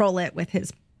control it with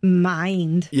his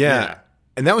mind. Yeah,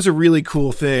 and that was a really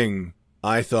cool thing.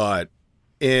 I thought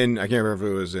I can't remember if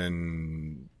it was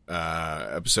in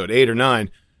episode 8 or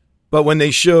 9, but when they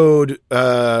showed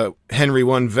Henry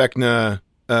 1 Vecna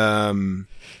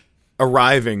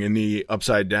arriving in the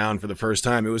Upside Down for the first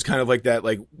time, it was kind of like that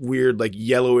like weird like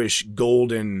yellowish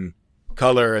golden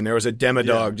color, and there was a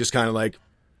Demodog just kind of like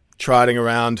trotting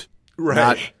around,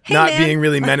 not being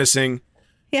really menacing.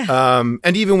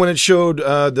 And even when it showed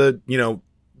the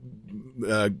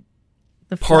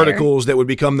particles that would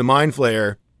become the Mind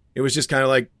Flayer, it was just kind of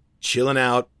like chilling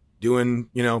out, doing,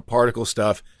 particle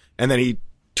stuff. And then he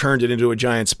turned it into a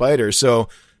giant spider. So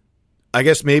I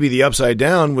guess maybe the Upside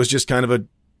Down was just kind of a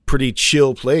pretty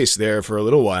chill place there for a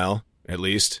little while, at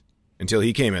least, until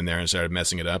he came in there and started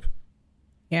messing it up.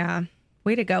 Yeah.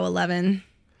 Way to go, 11.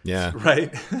 Yeah.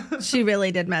 Right. She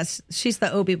really did mess. She's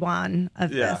the Obi-Wan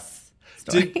of this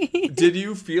story. Did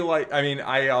you feel like,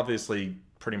 I obviously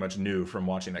pretty much knew from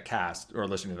watching the cast or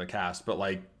listening to the cast, but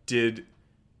like, did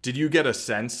you get a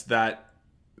sense that,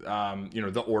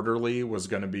 the orderly was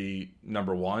going to be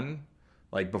number 1?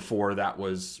 like before that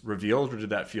was revealed, or did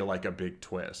that feel like a big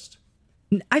twist?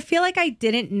 I feel like I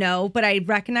didn't know, but I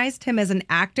recognized him as an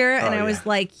actor, and I was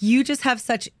like, "You just have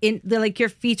such like your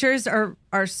features are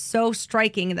so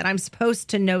striking that I'm supposed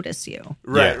to notice you."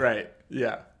 Right,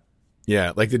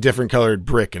 yeah, like the different colored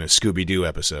brick in a Scooby-Doo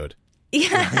episode.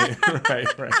 Yeah, right.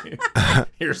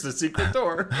 Here's the secret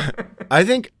door. I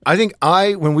think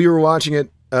when we were watching it,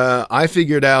 I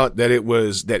figured out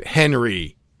that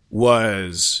Henry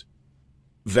was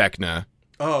Vecna.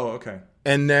 Oh, okay.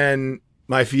 And then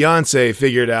my fiance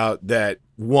figured out that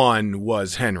one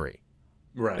was Henry.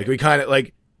 Right. Like we kind of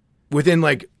like within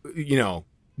like, you know,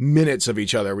 minutes of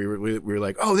each other, we were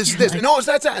like, oh, this is this. No,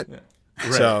 that's that. Yeah.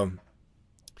 Right. So,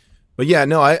 but yeah,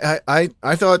 no, I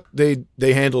thought they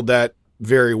handled that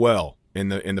very well in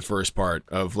the first part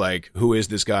of like, who is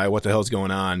this guy? What the hell's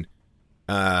going on?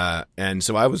 And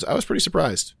so I was pretty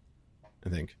surprised, I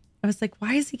think. I was like,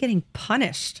 why is he getting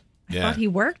punished? I thought he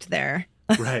worked there.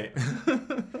 Right.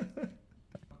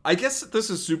 I guess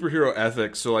this is superhero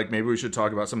ethics, so like maybe we should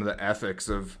talk about some of the ethics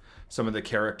of some of the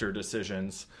character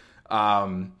decisions.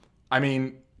 I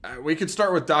mean, we could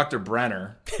start with Dr.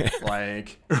 Brenner.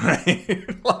 Like,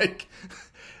 right? Like,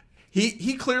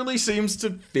 he clearly seems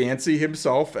to fancy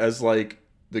himself as like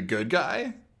the good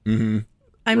guy. Mm-hmm.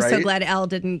 I'm so glad Elle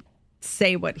didn't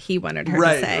say what he wanted her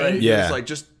to say. Right. Yeah. He's like,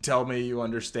 just tell me you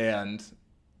understand.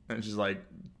 And she's like,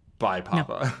 bye,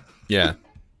 Papa. No. Yeah.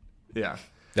 Yeah.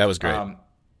 That was great.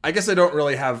 I guess I don't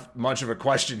really have much of a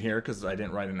question here because I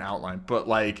didn't write an outline. But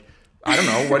like, I don't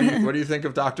know. What do you think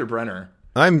of Dr. Brenner?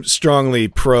 I'm strongly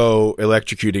pro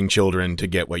electrocuting children to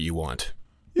get what you want.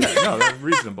 Yeah, no, that's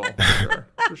reasonable.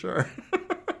 For sure.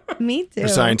 Me too. For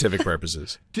scientific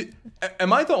purposes.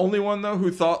 Am I the only one, though,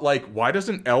 who thought, like, why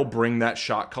doesn't Elle bring that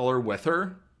shot collar with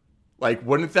her? Like,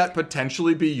 wouldn't that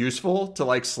potentially be useful to,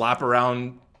 like, slap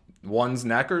around one's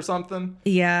neck or something?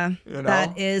 Yeah, you know?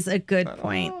 That is a good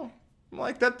point.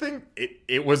 Like, that thing,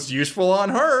 it was useful on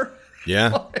her. Yeah.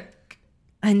 Like,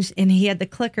 and he had the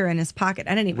clicker in his pocket.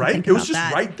 I didn't even think about that. It was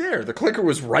just right there. The clicker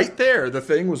was right there. The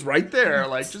thing was right there.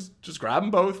 Like, just grab them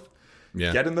both.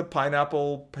 Yeah. Get in the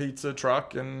pineapple pizza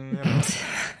truck and, you know,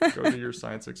 go do your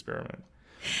science experiment.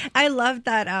 I love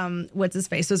that what's his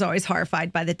face was always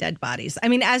horrified by the dead bodies. I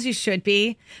mean, as you should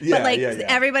be. But like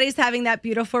everybody's having that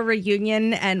beautiful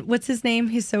reunion, and what's his name?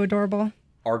 He's so adorable.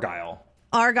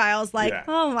 Argyle's like,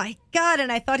 oh my God.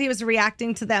 And I thought he was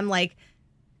reacting to them like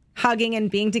hugging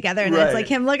and being together. And it's like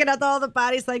him looking at all the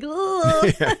bodies like,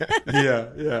 ooh.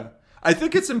 Yeah. I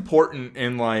think it's important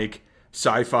in like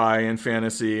sci-fi and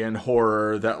fantasy and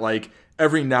horror that like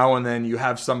every now and then you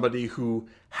have somebody who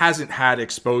hasn't had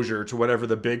exposure to whatever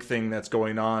the big thing that's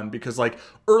going on, because like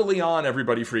early on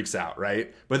everybody freaks out,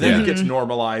 right? But then it gets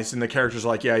normalized and the characters are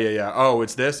like, yeah. Oh,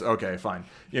 it's this? Okay, fine.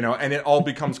 You know, and it all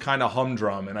becomes kind of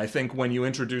humdrum. And I think when you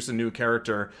introduce a new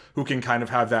character who can kind of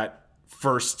have that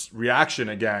first reaction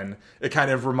again, it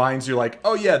kind of reminds you like,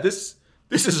 oh yeah, this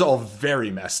is all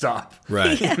very messed up.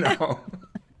 Right. You know?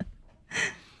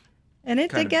 And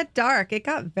it did get dark. It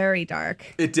got very dark.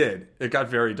 It did. It got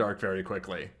very dark very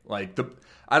quickly. Like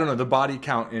I don't know, the body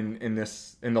count in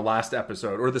the last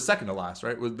episode, or the second to last,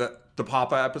 right? Was the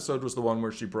Papa episode was the one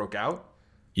where she broke out?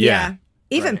 Yeah.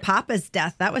 Even Papa's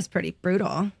death, that was pretty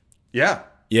brutal. Yeah.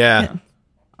 I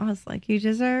was like, you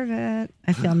deserve it.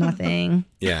 I feel nothing.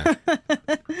 Yeah.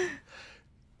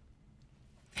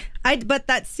 But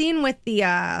that scene with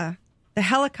the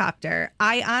helicopter,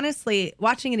 I honestly,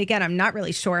 watching it again, I'm not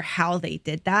really sure how they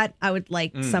did that. I would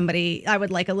like I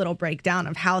would like a little breakdown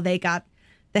of how they got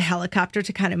the helicopter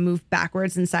to kind of move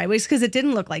backwards and sideways, because it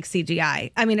didn't look like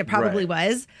CGI. I mean, it probably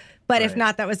was, but if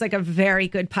not, that was like a very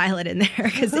good pilot in there,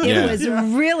 because it was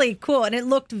really cool and it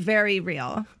looked very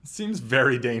real. Seems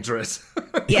very dangerous.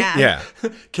 Yeah.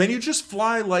 Can you just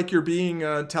fly like you're being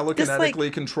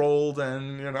telekinetically controlled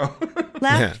and, you know?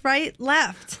 Left, right,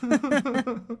 left.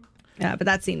 Yeah, but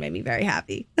that scene made me very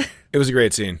happy. It was a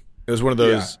great scene. It was one of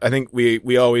those, I think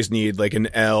we always need like an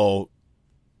Elle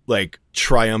like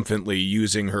triumphantly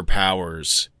using her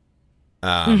powers.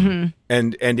 And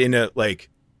in a like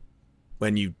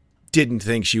when you didn't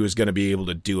think she was going to be able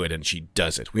to do it and she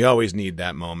does it. We always need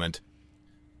that moment.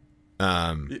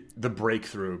 The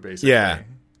breakthrough, basically. Yeah.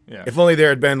 If only there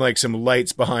had been like some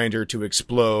lights behind her to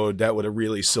explode, that would have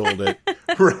really sold it.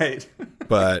 Right.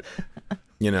 But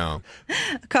you know,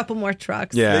 a couple more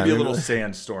trucks. Yeah, maybe a little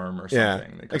sandstorm or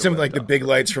something. Yeah, like something like the big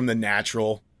lights from The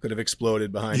Natural could have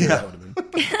exploded behind her.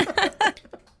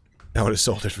 That would have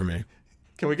sold it for me.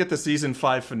 Can we get the season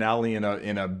 5 finale in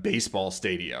a baseball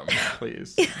stadium,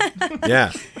 please?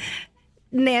 Yeah.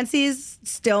 Nancy's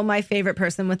still my favorite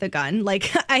person with a gun.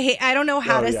 Like I don't know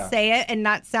how to say it and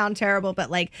not sound terrible,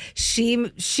 but like she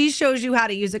shows you how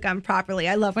to use a gun properly.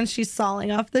 I love when she's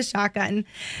sawing off the shotgun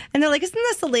and they're like, isn't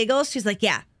this illegal? She's like,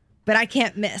 yeah, but I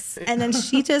can't miss. And then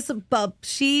she just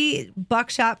buckshots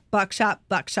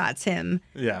him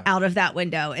out of that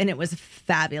window, and it was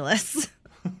fabulous.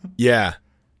 Yeah,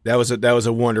 that was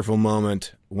a wonderful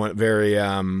moment. One very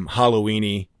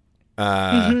Halloween-y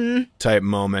type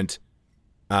moment.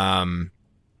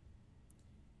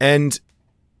 And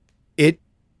it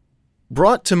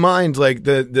brought to mind like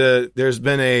there's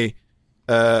been a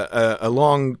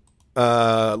long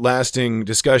lasting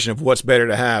discussion of what's better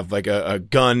to have, like a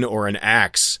gun or an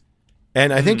axe.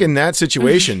 And I think in that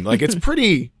situation, like it's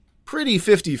pretty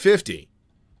 50-50,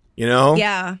 you know?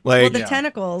 Yeah. Like the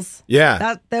tentacles.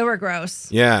 Yeah. They were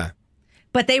gross. Yeah.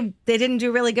 But they didn't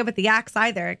do really good with the axe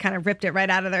either. It kind of ripped it right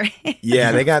out of their hand.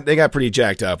 Yeah, they got pretty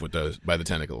jacked up with those by the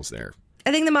tentacles there.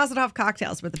 I think the Mazeltov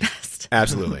cocktails were the best.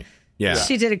 Absolutely. Yeah.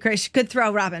 She did a great. She could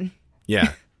throw, Robin.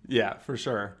 Yeah. Yeah, for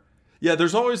sure. Yeah,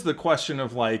 there's always the question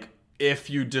of like, if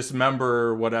you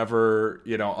dismember whatever,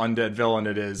 undead villain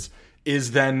it is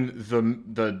then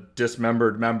the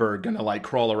dismembered member gonna like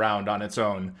crawl around on its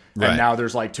own? Right. And now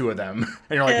there's like two of them.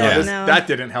 And you're like, no, that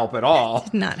didn't help at all.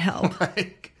 Did not help.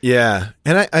 Yeah.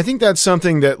 And I think that's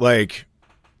something that like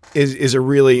is a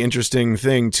really interesting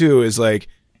thing too, is like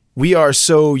we are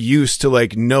so used to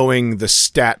like knowing the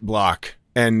stat block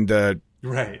and the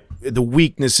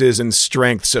weaknesses and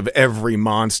strengths of every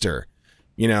monster,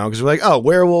 because we're like, oh,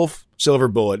 werewolf, silver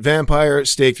bullet, vampire,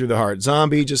 stake through the heart,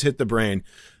 zombie, just hit the brain.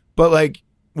 But like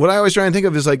what I always try and think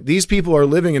of is like these people are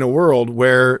living in a world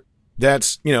where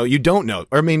that's, you don't know,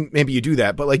 or I mean, maybe you do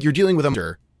that, but like you're dealing with a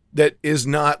monster that is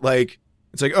not like,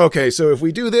 it's like, okay, so if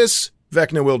we do this,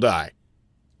 Vecna will die.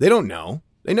 They don't know.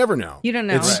 They never know. You don't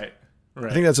know. Right.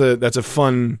 I think that's a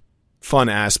fun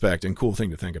aspect and cool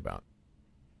thing to think about.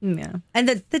 Yeah. And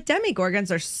the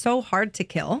Demigorgons are so hard to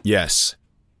kill. Yes.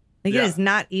 Like it is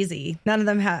not easy. None of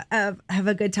them have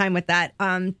a good time with that.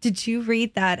 Did you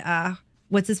read that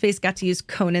what's his face got to use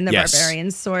Conan the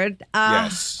Barbarian's sword?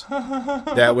 Yes.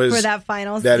 That was for that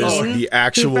final scene. That is the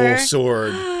actual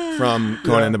sword from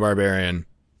Conan the Barbarian.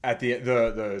 At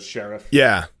the sheriff.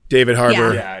 Yeah. David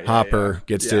Harbour Hopper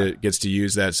gets to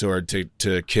use that sword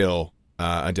to kill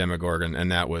a Demogorgon,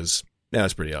 and that was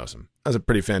pretty awesome. That was a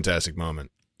pretty fantastic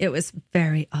moment. It was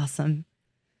very awesome.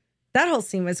 That whole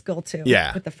scene was cool too.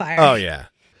 Yeah. With the fire. Oh yeah.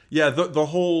 Yeah, the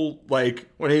whole like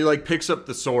when he like picks up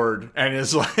the sword and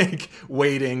is like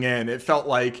wading in, it felt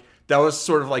like that was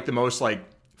sort of like the most like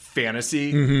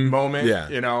fantasy moment. Yeah.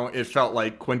 It felt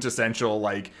like quintessential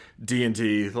like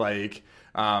D&D. Like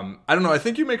I don't know. I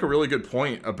think you make a really good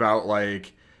point about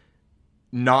like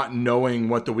not knowing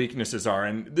what the weaknesses are,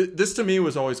 and this to me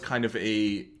was always kind of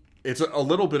it's a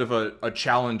little bit of a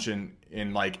challenge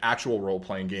in like actual role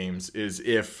playing games, is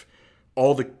if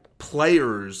all the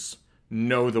players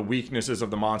know the weaknesses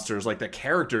of the monsters, like the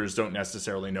characters don't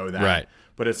necessarily know that. Right.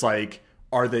 But it's like,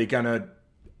 are they gonna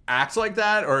act like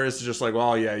that, or is it just like,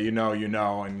 well, yeah, you know,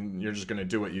 and you're just gonna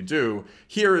do what you do?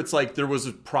 Here, it's like there was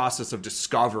a process of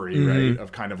discovery, right,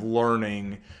 of kind of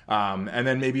learning, and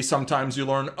then maybe sometimes you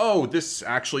learn, oh, this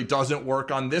actually doesn't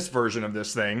work on this version of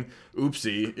this thing.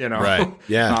 Oopsie, Right.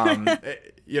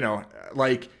 Yeah.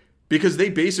 Like because they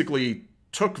basically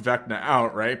took Vecna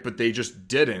out, right, but they just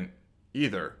didn't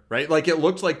either, right? Like it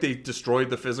looked like they destroyed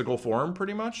the physical form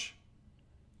pretty much.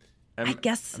 I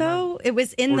guess so. It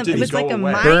was it was like a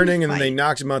away? mind Burning, and fight. then they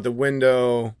knocked him out the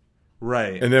window.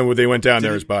 Right. And then when they went down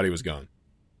there, his body was gone.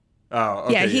 Oh,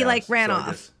 okay. Yeah, he like ran So I off.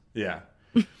 guess- yeah.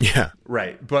 Yeah.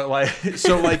 Right. But like,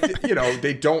 so like,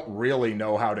 they don't really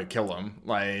know how to kill him.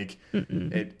 Like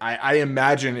I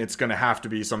imagine it's going to have to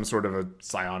be some sort of a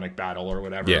psionic battle or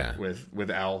whatever with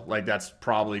L. Like that's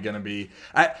probably going to be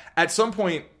at some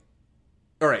point.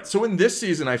 All right. So in this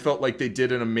season, I felt like they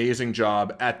did an amazing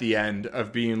job at the end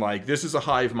of being like, this is a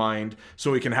hive mind.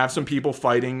 So we can have some people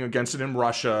fighting against it in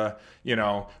Russia.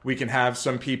 We can have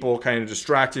some people kind of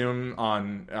distract him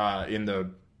on in the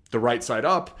right side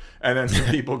up, and then some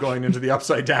people going into the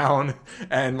upside down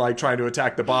and like trying to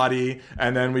attack the body.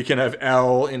 And then we can have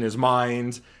L in his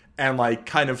mind and like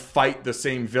kind of fight the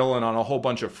same villain on a whole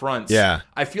bunch of fronts. Yeah.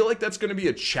 I feel like that's going to be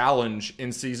a challenge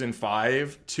in season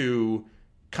 5 to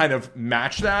kind of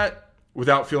match that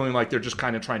without feeling like they're just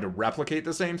kind of trying to replicate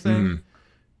the same thing.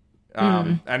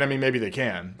 And I mean, maybe they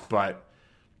can, but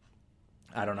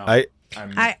I don't know.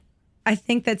 I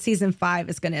think that season 5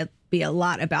 is going to be a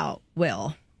lot about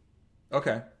Will.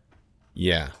 Okay.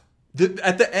 Yeah.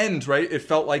 At the end, right, it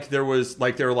felt like there was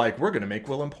like they were like, we're going to make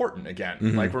Will important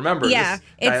again. Like, remember, yeah, this guy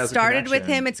it has a started with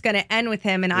connection. him. It's going to end with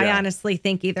him, and I honestly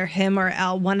think either him or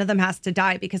Elle, one of them has to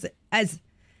die, because as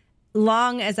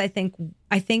long as I think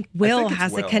Will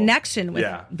has a connection with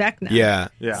Vecna. Yeah.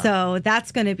 So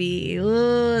that's going to be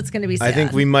it's going to be sad. I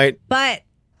think we might. But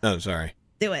oh, sorry.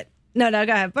 Do it. No,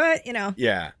 go ahead. But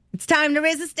yeah, it's time to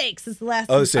raise the stakes. It's the last.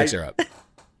 Oh, the stakes are up.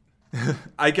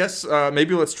 I guess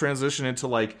maybe let's transition into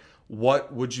like,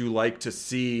 what would you like to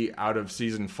see out of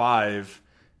season 5?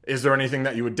 Is there anything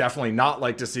that you would definitely not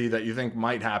like to see that you think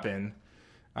might happen?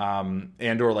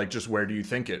 And or like, just where do you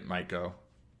think it might go?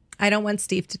 I don't want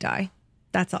Steve to die.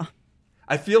 That's all.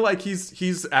 I feel like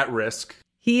he's at risk.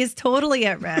 He is totally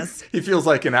at risk. He feels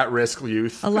like an at-risk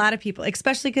youth. A lot of people,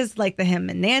 especially because like the him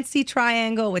and Nancy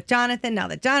triangle with Jonathan, now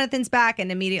that Jonathan's back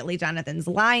and immediately Jonathan's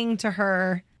lying to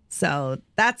her. So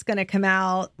that's going to come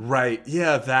out. Right.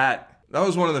 Yeah, that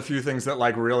was one of the few things that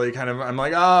like really kind of, I'm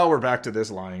like, oh, we're back to this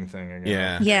lying thing again.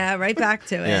 Yeah. Yeah, right back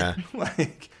to it. Yeah.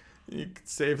 Like, you could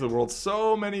save the world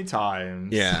so many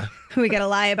times. Yeah. We got to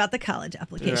lie about the college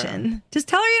application. Yeah. Just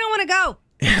tell her you don't want to go.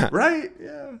 Yeah. Right.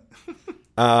 Yeah.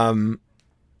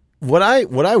 What I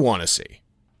want to see,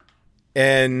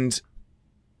 and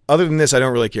other than this, I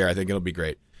don't really care. I think it'll be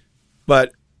great,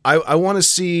 but I want to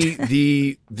see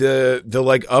the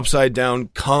like upside down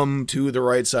come to the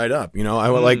right side up. I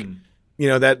would like,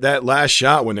 that last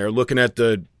shot when they're looking at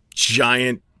the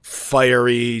giant,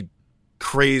 fiery,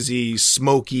 crazy,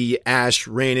 smoky, ash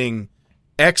raining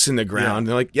X in the ground. Yeah.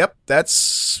 They're like, yep,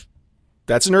 that's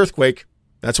an earthquake.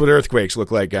 That's what earthquakes look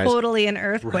like, guys. Totally an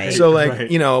earthquake. Right. So, like,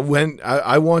 when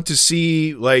I want to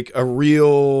see, like, a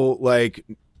real, like,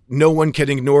 no one can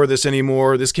ignore this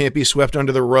anymore. This can't be swept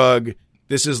under the rug.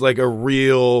 This is, like, a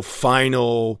real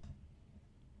final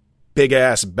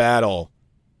big-ass battle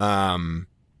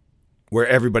where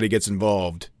everybody gets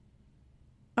involved.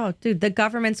 Oh, dude, the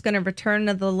government's going to return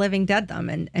to the living dead them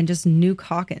and just nuke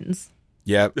Hawkins.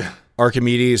 Yep.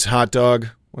 Archimedes, hot dog.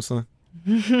 What's the...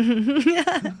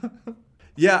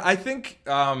 Yeah, I think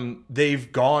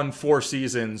they've gone 4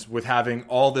 seasons with having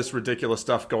all this ridiculous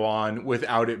stuff go on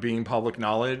without it being public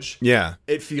knowledge. Yeah.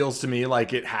 It feels to me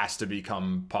like it has to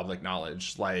become public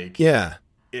knowledge. Like, yeah,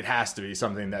 it has to be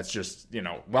something that's just,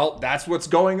 well, that's what's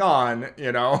going on,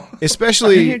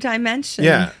 Especially... your dimension.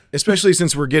 Yeah, especially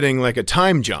since we're getting, like, a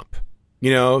time jump,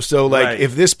 So, like, right.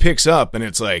 If this picks up and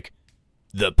it's like,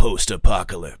 the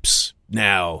post-apocalypse,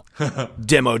 now,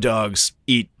 demo dogs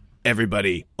eat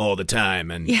everybody all the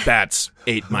time, and bats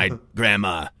ate my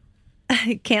grandma.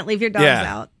 Can't leave your dogs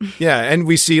out. Yeah, and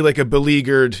we see like a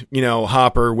beleaguered,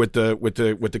 Hopper with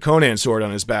the Conan sword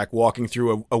on his back walking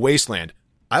through a wasteland.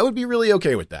 I would be really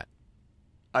okay with that.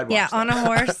 I'd watch that. On a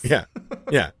horse. Yeah.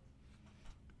 Yes,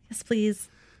 please.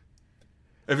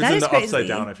 If it's in the crazy. Upside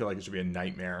down, I feel like it should be a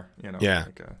nightmare. Yeah.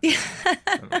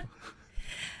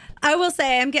 I will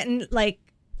say I'm getting like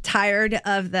tired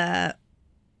of the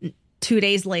 2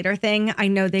 days later thing. I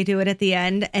know they do it at the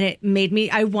end, and it made me,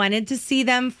 I wanted to see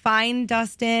them find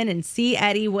Dustin and see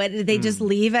Eddie. What did they just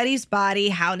leave Eddie's body?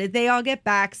 How did they all get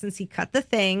back since he cut the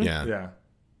thing? Yeah.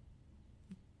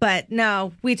 But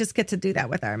no, we just get to do that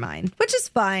with our mind, which is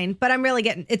fine. But I'm really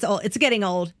it's getting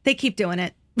old. They keep doing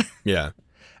it. Yeah.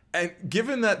 And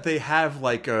given that they have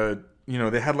like they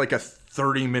had like a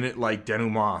 30-minute like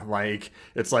denouement, like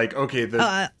it's like, okay,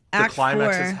 the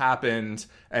climax has happened,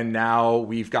 and now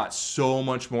we've got so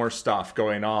much more stuff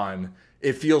going on.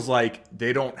 It feels like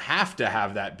they don't have to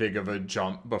have that big of a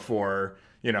jump before,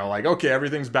 like, okay,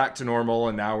 everything's back to normal,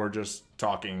 and now we're just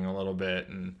talking a little bit.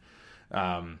 And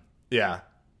does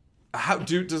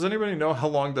anybody know how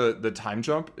long the time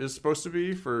jump is supposed to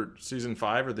be for season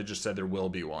 5, or they just said there will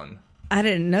be one? I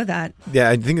didn't know that. Yeah,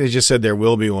 I think they just said there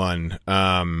will be one.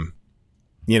 To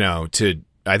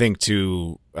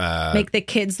make the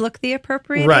kids look the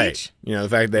appropriate right. age. The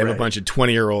fact they have a bunch of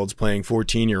 20-year-olds playing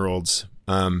 14-year-olds.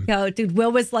 Yo, dude,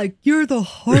 Will was like, "You're the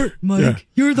heart, Mike. Yeah.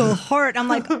 You're the heart." I'm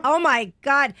like, oh my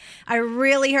God. I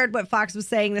really heard what Fox was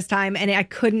saying this time, and I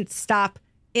couldn't stop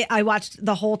it. I watched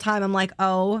the whole time. I'm like,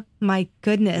 oh my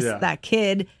goodness, that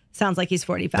kid sounds like he's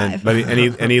 45.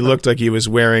 And he looked like he was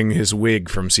wearing his wig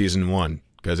from season 1,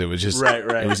 because it was just right.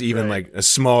 It was even like a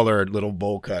smaller little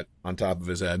bowl cut on top of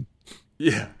his head.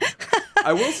 Yeah.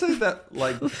 I will say that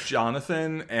like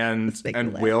Jonathan and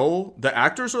Will, the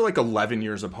actors are like 11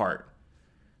 years apart.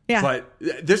 Yeah. But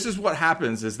this is what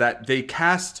happens, is that they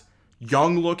cast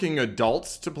young-looking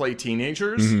adults to play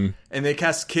teenagers, and they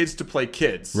cast kids to play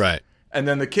kids. Right. And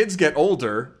then the kids get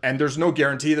older, and there's no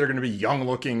guarantee they're going to be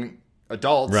young-looking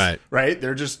adults. Right.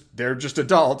 They're just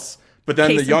adults. But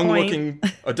then the young-looking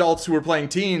adults who are playing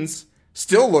teens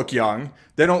still look young.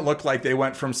 They don't look like they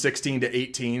went from 16 to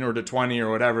 18 or to 20 or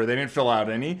whatever. They didn't fill out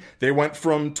any. They went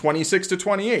from 26 to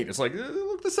 28. It's like, they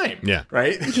look the same. Yeah.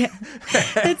 Right? Yeah.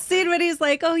 That scene when he's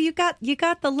like, oh, you got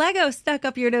the Lego stuck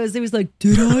up your nose. He was like,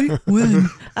 did I? When?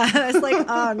 I was like,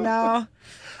 oh, no.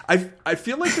 I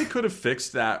feel like they could have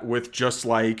fixed that with just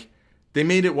like, they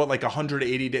made it, like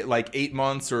 180 days, like 8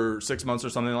 months or 6 months or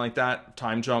something like that,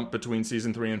 time jump between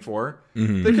season 3 and 4.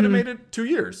 Mm-hmm. They could have made it 2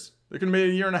 years. They could have made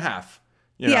it a year and a half.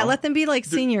 You know? Let them be like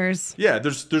seniors. Yeah,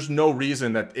 there's no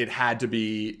reason that it had to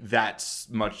be that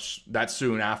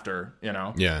soon after, you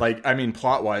know? Yeah. Like, I mean,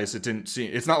 plot-wise,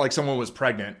 it's not like someone was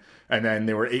pregnant and then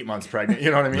they were 8 months pregnant,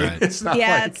 you know what I mean? Right. It's not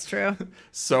it's true.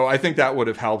 So I think that would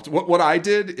have helped. What I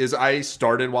did is I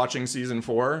started watching season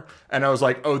 4 and I was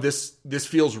like, oh, this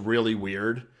feels really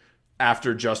weird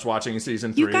after just watching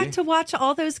season 3. You got to watch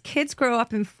all those kids grow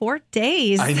up in 4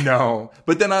 days. I know.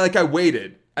 But then I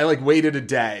waited. I waited a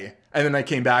day. And then I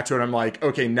came back to it. I'm like,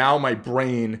 okay, now my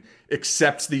brain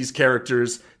accepts these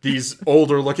characters, these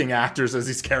older looking actors as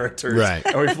these characters. Right.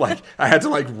 And I had to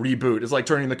reboot. It's like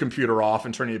turning the computer off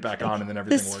and turning it back on, and then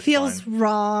everything works. This feels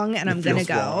wrong, and I'm gonna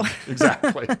go. Wrong.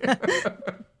 Exactly.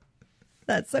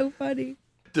 That's so funny.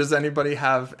 Does anybody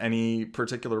have any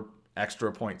particular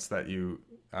extra points that you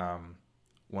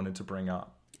wanted to bring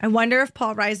up? I wonder if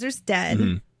Paul Reiser's dead.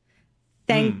 Mm-hmm.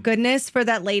 Thank goodness for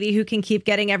that lady who can keep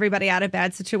getting everybody out of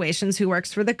bad situations, who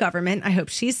works for the government. I hope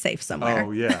she's safe somewhere.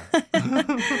 Oh, yeah.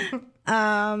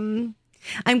 I'm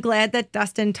glad that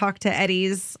Dustin talked to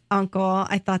Eddie's uncle.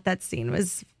 I thought that scene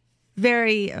was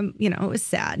very, it was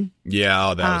sad.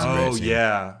 Yeah, that was a great scene.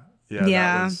 Yeah.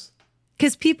 Yeah.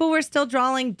 Because people were still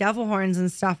drawing devil horns and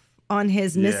stuff on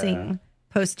his missing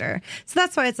poster. So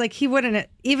that's why it's like he wouldn't,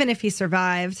 even if he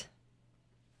survived,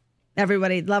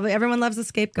 everyone loves a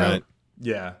scapegoat. Right.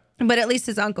 Yeah. But at least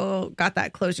his uncle got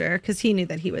that closure because he knew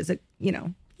that he was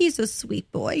he's a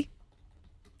sweet boy.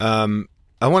 I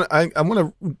want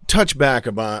to touch back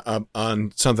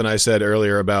on something I said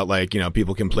earlier about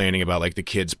people complaining about the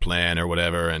kids' plan or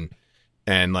whatever,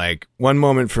 and one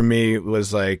moment for me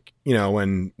was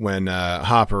when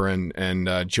Hopper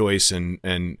and Joyce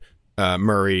and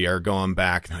Murray are going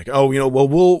back,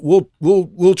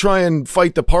 we'll try and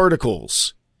fight the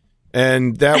particles.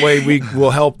 And that way we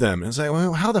will help them. And it's like,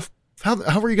 well, how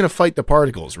are you going to fight the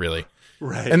particles, really?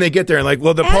 Right. And they get there and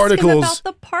the Ask particles. Him about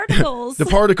the particles. The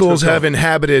particles have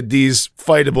inhabited these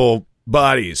fightable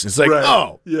bodies. It's like,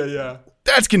 oh, yeah,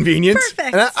 that's convenient.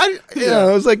 Perfect. And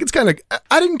I was like, it's kind of,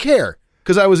 I didn't care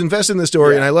because I was invested in the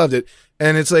story and I loved it.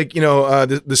 And it's like,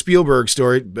 the Spielberg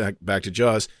story, back to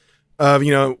Jaws, of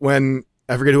when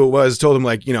I forget who it was, told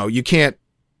him you can't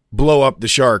blow up the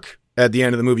shark. At the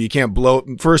end of the movie, you can't blow.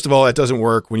 First of all, it doesn't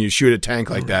work when you shoot a tank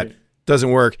like that. It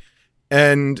doesn't work.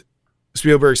 And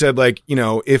Spielberg said,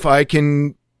 if I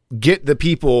can get the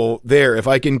people there, if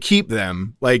I can keep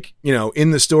them,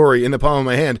 in the story, in the palm of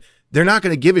my hand, they're not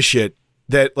going to give a shit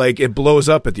that it blows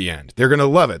up at the end. They're going to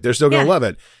love it. They're still going to love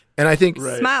it. And I think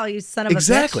smile, you son of a bitch.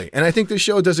 Exactly. And I think this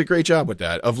show does a great job with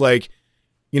that. Of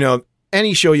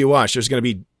any show you watch, there's going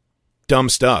to be dumb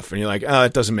stuff, and you're like, oh,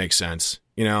 it doesn't make sense,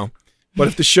 But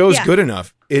if the show's good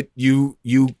enough, you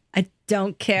I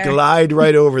don't care. Glide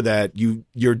right over that.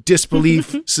 Your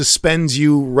disbelief suspends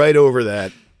you right over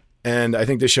that, and I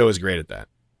think the show is great at that.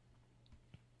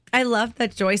 I love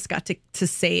that Joyce got to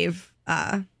save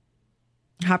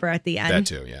Hopper at the end. That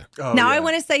too, yeah. I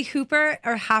want to say Hooper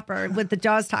or Hopper with the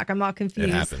Jaws talk. I'm all confused.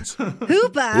 It happens.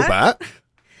 Hooper.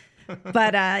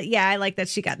 But I like that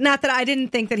she got. Not that I didn't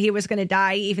think that he was going to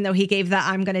die, even though he gave the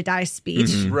 "I'm going to die" speech.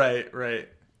 Mm-hmm. Right.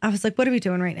 I was like, what are we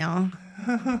doing right now?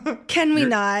 Can we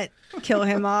not kill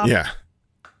him off? Yeah.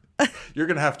 You're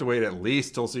going to have to wait at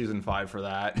least till season 5 for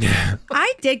that.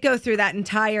 I did go through that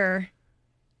entire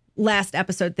last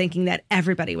episode thinking that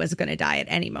everybody was going to die at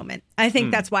any moment. I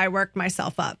think that's why I worked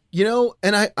myself up.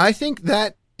 And I think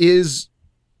that is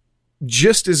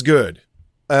just as good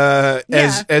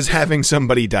as having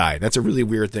somebody die. That's a really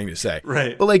weird thing to say.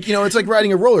 Right. But it's like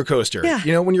riding a roller coaster.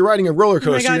 Yeah. When you're riding a roller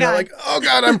coaster, you're not like, oh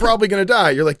God, I'm probably going to die.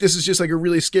 You're like, this is just a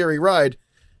really scary ride.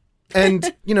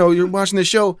 And, you're watching the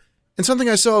show and something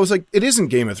I saw was it isn't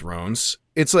Game of Thrones.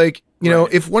 It's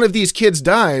if one of these kids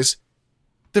dies,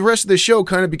 the rest of the show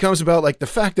kind of becomes about the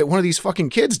fact that one of these fucking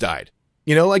kids died.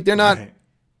 They're not,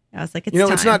 I was like, it's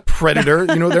it's not Predator.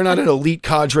 They're not an elite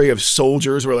cadre of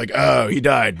soldiers who are like, oh, he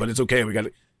died, but it's okay. We got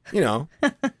to,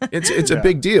 it's a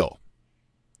big deal.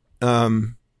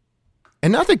 And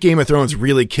not that Game of Thrones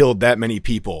really killed that many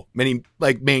people, many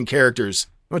main characters.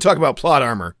 I'm going to talk about plot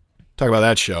armor. Talk about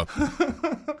that show.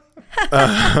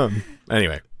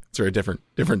 Anyway, It's a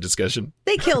different discussion.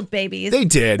 They killed babies. They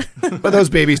did, but those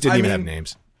babies didn't even have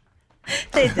names.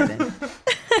 They didn't.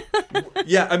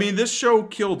 Yeah, I mean, this show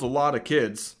killed a lot of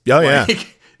kids. Oh, yeah.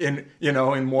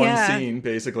 In one scene,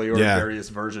 basically, or various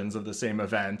versions of the same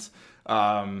event.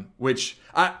 Which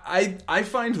I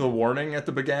find the warning at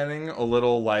the beginning a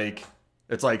little like,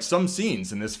 it's like some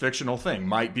scenes in this fictional thing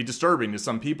might be disturbing to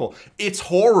some people. It's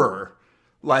horror.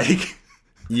 Like,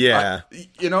 yeah.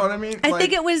 You know what I mean? I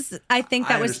think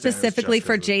that was specifically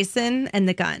for Jason and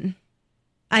the gun.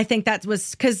 I think that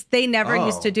was because they never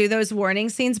used to do those warning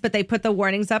scenes, but they put the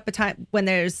warnings up when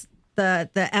there's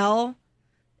the L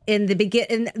in the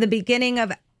beginning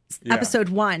of episode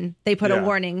 1. They put a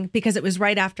warning because it was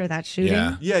right after that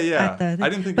shooting. Yeah. I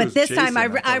didn't think. But this Jason.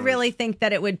 time, I really think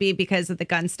that it would be because of the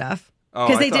gun stuff.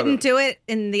 Because they didn't do it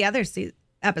in the other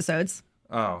episodes.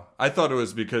 Oh, I thought it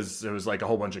was because it was like a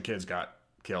whole bunch of kids got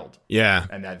killed. Yeah,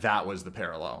 and that was the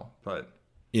parallel, but.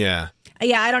 Yeah,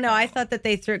 I don't know. I thought that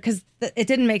they threw because it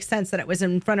didn't make sense that it was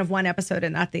in front of one episode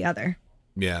and not the other.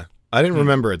 Yeah, I didn't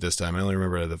remember it this time. I only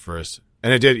remember the first,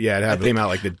 and it did. Yeah, it came out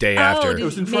like the day after. It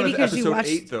was in front of episode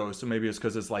 8 though, so maybe it's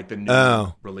because it's like the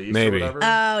new release or whatever.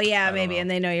 Oh yeah, maybe, and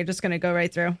they know you're just going to go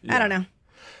right through. Yeah. I don't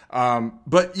know.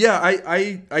 But yeah,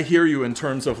 I hear you in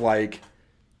terms of like,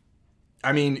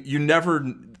 I mean, you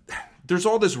never. There's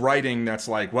all this writing that's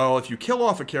like, well, if you kill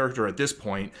off a character at this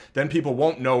point, then people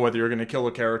won't know whether you're going to kill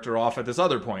a character off at this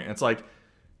other point. It's like,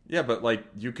 yeah, but like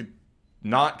you could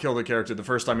not kill the character the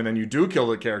first time and then you do kill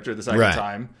the character the second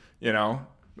time, you know?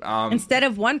 Instead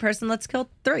of one person, let's kill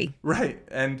 3. Right.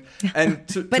 And but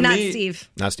to not me, Steve.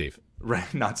 Not Steve.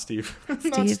 Right. Not Steve.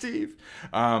 Not Steve.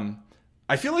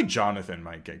 I feel like Jonathan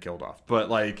might get killed off, but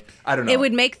like, I don't know. It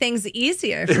would make things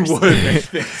easier. It would make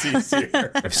things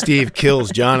easier. If Steve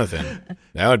kills Jonathan,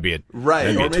 that would be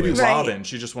right. Or maybe Robin.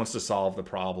 She just wants to solve the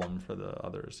problem for the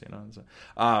others, you know?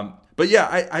 So, but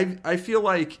yeah, I feel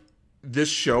like this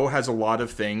show has a lot of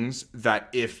things that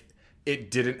if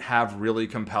it didn't have really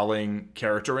compelling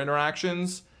character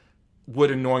interactions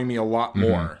would annoy me a lot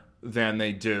more than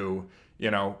they do,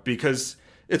 you know, because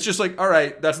it's just like, all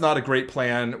right, that's not a great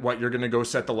plan. What, you're going to go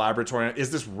set the laboratory on?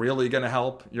 Is this really going to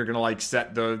help? You're going to like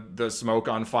set the smoke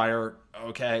on fire?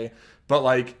 Okay. But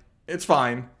like, it's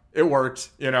fine. It worked.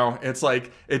 You know, it's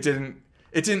like, it didn't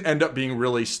end up being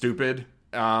really stupid.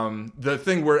 The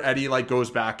thing where Eddie like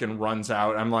goes back and runs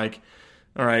out, I'm like,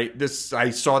 all right, I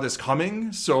saw this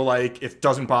coming, so like it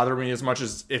doesn't bother me as much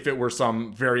as if it were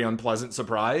some very unpleasant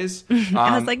surprise.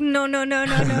 I was like, no.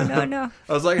 I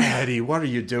was like, Eddie, what are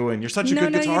you doing? You're such a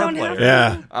good guitar player.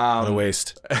 Yeah, what a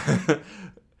waste.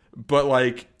 But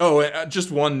like,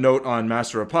 just one note on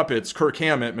Master of Puppets: Kirk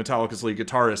Hammett, Metallica's lead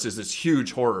guitarist, is this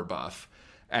huge horror buff,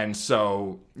 and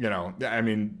so you know, I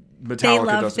mean, Metallica they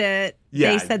loved it.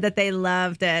 Yeah. They said that they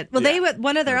loved it. Well,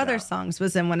 one of their other songs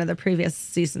was in one of the previous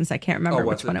seasons. I can't remember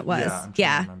which one it was.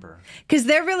 Yeah, because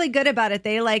they're really good about it.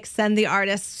 They like send the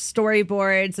artists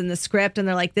storyboards and the script, and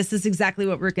they're like, "This is exactly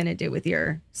what we're going to do with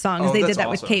your songs." They did that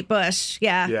with Kate Bush.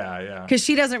 Yeah. Because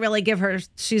she doesn't really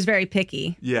she's very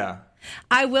picky. Yeah.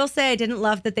 I will say I didn't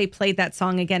love that they played that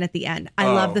song again at the end. I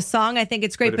love the song. I think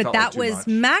it's great, but that was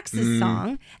Max's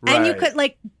song. Right. And you could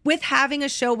like with having a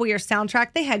show where your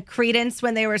soundtrack, they had Credence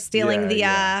when they were stealing the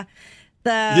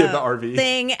RV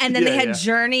thing, and then they had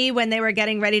Journey when they were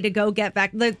getting ready to go get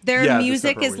back. Their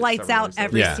music is lights out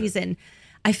every season.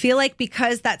 I feel like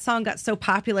because that song got so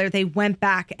popular, they went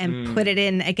back and put it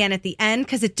in again at the end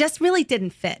because it just really didn't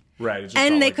fit. Right.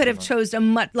 And they could have chose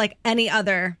like any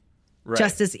other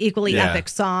just as equally epic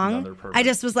song. I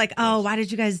just was like, oh, why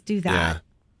did you guys do that?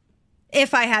 Yeah.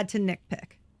 If I had to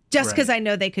nitpick. Just because I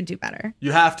know they could do better.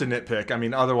 You have to nitpick. I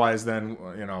mean, otherwise then,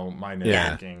 you know, my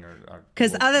nitpicking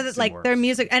because other than like their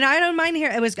music, and I don't mind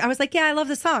here. I was like, yeah, I love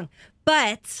the song.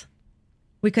 But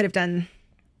we could have done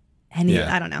I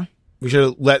don't know. We should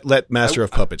have let Master of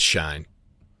Puppets shine.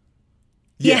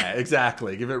 Yeah,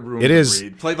 exactly. Give it room to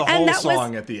breathe. Play the whole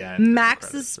song at the end.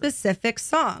 Max's specific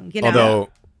song, you know. Although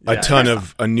a ton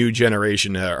of a new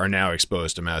generation are now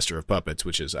exposed to Master of Puppets,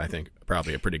 which is, I think,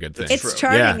 probably a pretty good thing. It's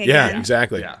charming again. Yeah,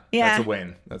 exactly. Yeah. That's a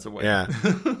win. Yeah.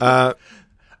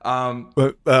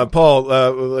 Paul,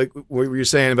 like what were you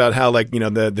saying about how, like, you know,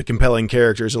 the compelling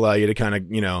characters allow you to kind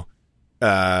of, you know,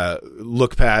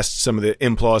 look past some of the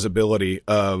implausibility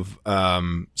of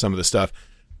some of the stuff,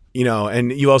 you know,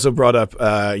 and you also brought up,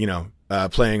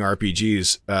 playing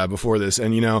RPGs before this,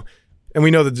 and, you know, and we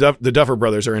know the Duffer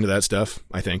Brothers are into that stuff,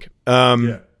 I think.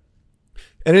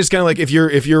 And it's kind of like if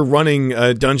you're running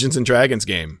a Dungeons and Dragons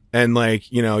game, and like,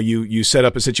 you know, you set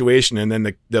up a situation, and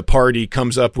then the party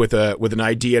comes up with an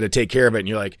idea to take care of it, and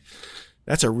you're like,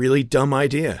 that's a really dumb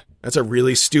idea. That's a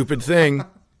really stupid thing.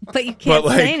 But you can't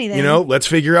say anything. You know, let's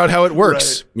figure out how it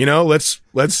works. Right. You know, let's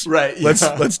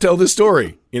tell the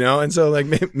story. You know, and so like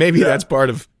maybe that's part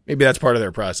of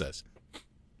their process.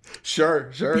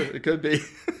 Sure, it could be.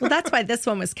 Well, that's why this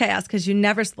one was chaos, because you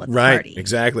never split the right, party.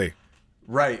 Exactly.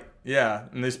 Right. Yeah,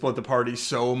 and they split the party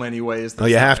so many ways. Oh,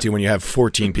 you have to when you have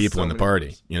 14 people in the party.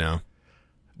 Ways. You know,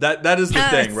 that is the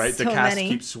thing, right? So the cast many.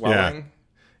 keeps swelling.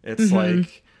 Yeah.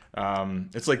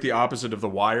 It's like the opposite of The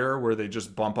Wire, where they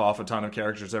just bump off a ton of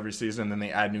characters every season, and then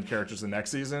they add new characters the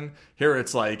next season. Here,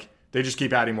 it's like they just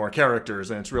keep adding more characters,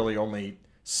 and it's really only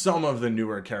some of the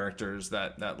newer characters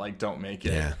that like don't make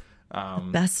it. Yeah.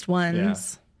 Best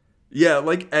ones. Yeah,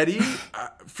 like Eddie,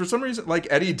 for some reason, like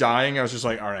Eddie dying, I was just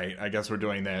like, all right, I guess we're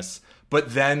doing this.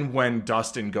 But then when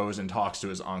Dustin goes and talks to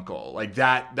his uncle, like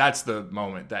that's the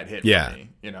moment that hit for me,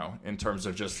 you know, in terms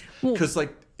of just, because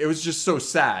like it was just so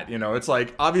sad, you know. It's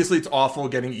like, obviously it's awful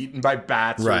getting eaten by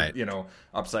bats, right? Or, you know,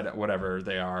 upside down, whatever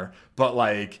they are. But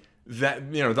like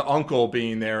that, you know, the uncle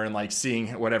being there and like seeing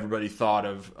what everybody thought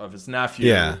of his nephew.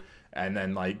 Yeah. And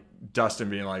then like Dustin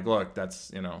being like, look, that's,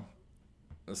 you know,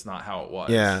 that's not how it was.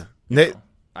 Yeah.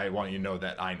 I want you to know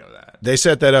that I know that. They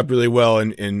set that up really well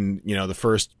in you know,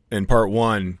 in part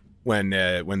one when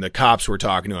the cops were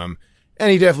talking to him,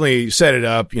 and he definitely set it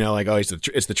up, you know, like, oh,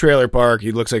 it's the trailer park.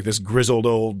 He looks like this grizzled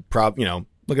old you know,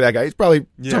 look at that guy. He's probably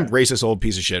some racist old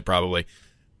piece of shit probably.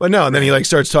 But no, and then he like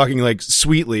starts talking like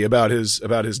sweetly about his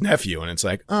nephew, and it's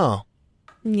like, oh.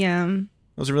 Yeah. That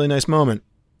was a really nice moment.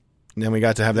 And then we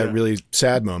got to have that really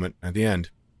sad moment at the end.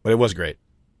 But it was great.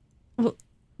 Well,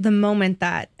 the moment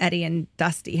that Eddie and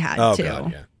Dusty had too.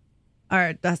 God, yeah.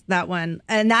 Or that one.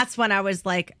 And that's when I was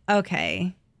like,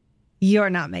 okay, you're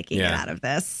not making it out of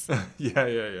this.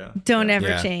 Yeah. Don't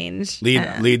ever change.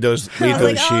 Lead those sheep.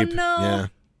 Oh, no. Yeah.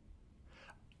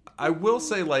 I will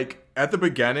say, like, at the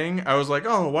beginning, I was like,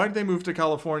 oh, why did they move to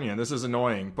California? This is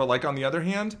annoying. But, like, on the other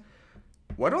hand,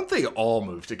 why don't they all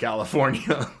move to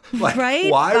California? Like, right?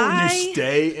 Why would you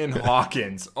stay in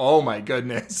Hawkins? Oh, my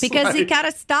goodness. Because like, you got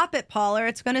to stop it, Paul, or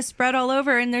it's going to spread all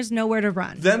over and there's nowhere to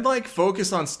run. Then, like,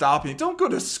 focus on stopping. Don't go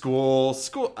to school.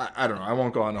 I don't know. I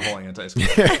won't go on the whole anti-school.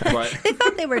 But they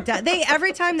thought they were done.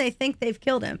 Every time they think they've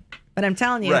killed him. But I'm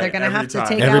telling you, they're going to have to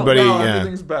take everybody.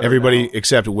 out Everybody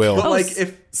except Will. But, like,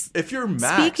 if you're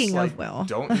Max, speaking like, of Will,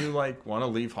 don't you, like, want to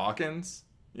leave Hawkins?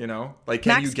 You know? Like, can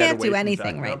Max you get can't away do from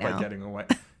anything Vecna right now. by getting away?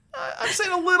 I'm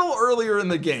saying a little earlier in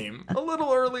the game, a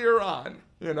little earlier on,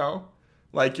 you know,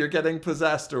 like you're getting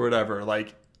possessed or whatever.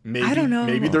 Like maybe, I don't know.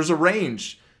 Maybe there's a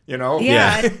range, you know.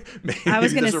 Yeah, maybe I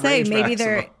was going to say maybe maximum.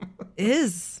 there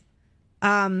is.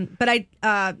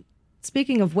 But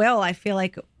speaking of Will, I feel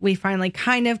like we finally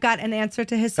kind of got an answer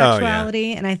to his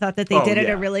sexuality, and I thought that they did it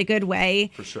a really good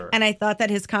way. For sure. And I thought that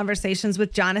his conversations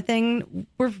with Jonathan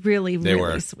were really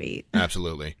sweet.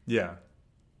 Absolutely. Yeah.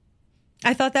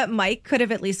 I thought that Mike could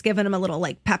have at least given him a little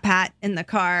like pat in the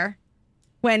car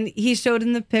when he showed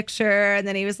him the picture, and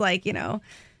then he was like, you know,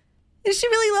 she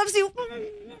really loves you,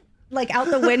 like out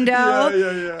the window.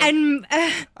 Yeah.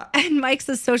 And Mike's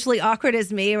as socially awkward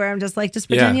as me, where I'm just like, just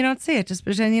pretend you don't see it. Just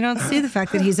pretend you don't see the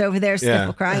fact that he's over there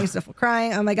sniffle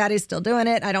crying. Oh my God, he's still doing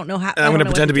it. I don't know how. I'm going to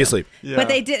pretend to be asleep. Yeah. But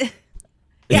they did.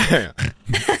 Yeah.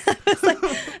 I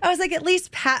was like, at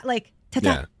least pat, like,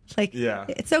 ta-ta. Like,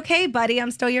 it's okay, buddy.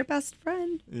 I'm still your best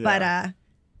friend. Yeah. But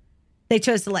they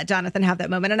chose to let Jonathan have that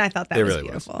moment, and I thought that was really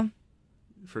beautiful.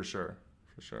 For sure.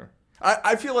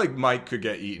 I feel like Mike could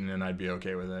get eaten, and I'd be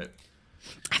okay with it.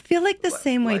 I feel like the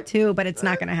same way, too, but it's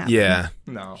not going to happen. Yeah.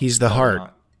 No. He's the heart.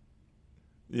 Not.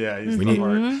 Yeah, he's the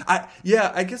heart.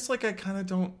 I guess, like, I kind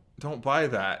of don't buy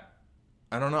that.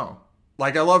 I don't know.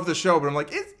 Like, I love the show, but I'm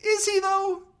like, is he,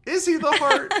 though? Is he the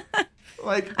heart?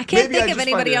 Like, I can't maybe think of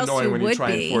anybody else who when would you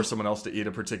try be. and force someone else to eat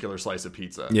a particular slice of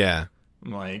pizza. Yeah.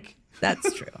 I'm like,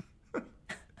 that's true.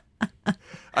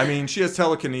 I mean, she has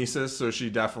telekinesis, so she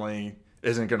definitely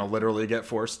isn't going to literally get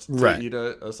forced to eat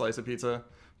a slice of pizza.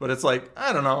 But it's like,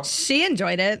 I don't know. She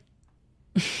enjoed it.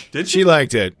 Did she? She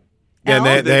liked it.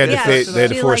 Yeah, they had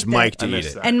to force Mike to eat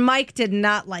it. And Mike did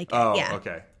not like it. Oh,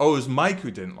 okay. Oh, it was Mike who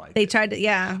didn't like it. They tried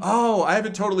to, Oh, I have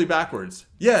it totally backwards.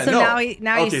 Yeah, so no.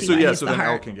 Now okay, you see so then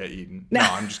Elle can get eaten. No,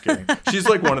 I'm just kidding. She's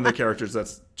like one of the characters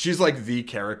she's like the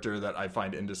character that I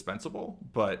find indispensable.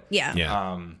 But,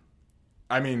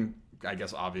 I mean, I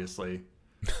guess obviously,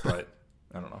 but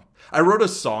I don't know. I wrote a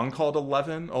song called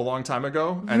 11 a long time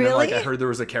ago. And then like I heard there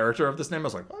was a character of this name. I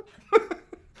was like, what?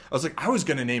 I was like, I was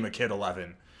going to name a kid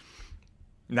 11.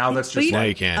 Now that's just now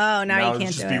you can't. Oh, now you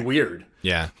can't just do be it. weird.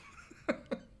 Yeah.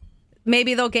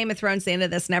 maybe they'll Game of Thrones the end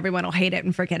of this and everyone will hate it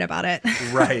and forget about it.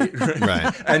 Right.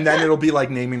 And then it'll be like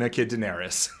naming a kid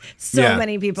Daenerys. So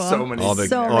many people. All the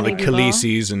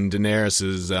Khaleesi's and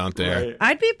Daenerys's out there. Right.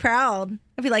 I'd be proud.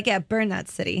 I'd be like, yeah, burn that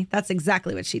city. That's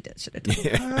exactly what she should have done.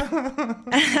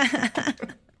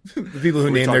 The people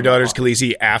who named their daughters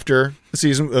Khaleesi after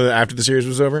the series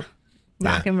was over.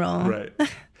 Rock and roll. Right.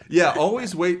 Yeah,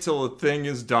 always wait till a thing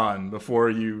is done before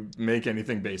you make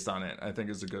anything based on it. I think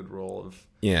is a good rule of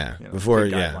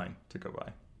guideline to go by.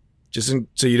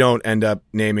 So you don't end up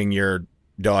naming your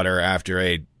daughter after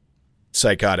a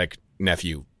psychotic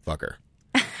nephew fucker.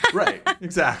 Right,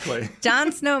 exactly.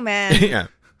 Jon Snow, man. Yeah,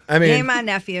 I mean, ain't my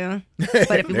nephew,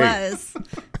 but if he was,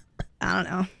 I don't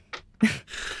know.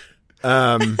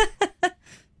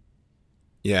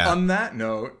 Yeah. On that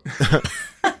note.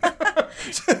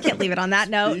 Can't leave it on that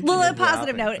note. Well, a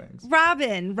positive note. Things.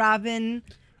 Robin.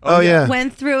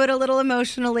 Went through it a little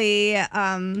emotionally.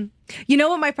 You know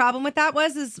what my problem with that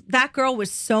was? Is that girl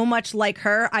was so much like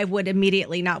her, I would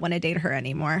immediately not want to date her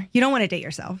anymore. You don't want to date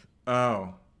yourself.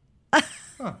 Oh.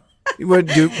 Huh.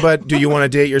 But do you want to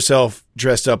date yourself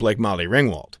dressed up like Molly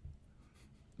Ringwald?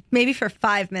 Maybe for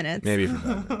 5 minutes.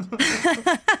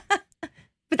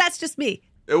 But that's just me.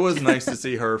 It was nice to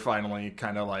see her finally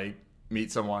kind of like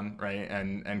meet someone, right,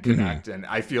 and connect. And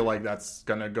I feel like that's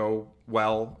gonna go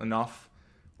well enough,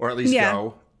 or at least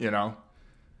go.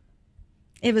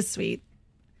 It was sweet,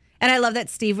 and I love that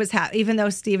Steve was happy. Even though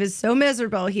Steve is so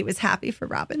miserable, he was happy for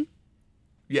Robin.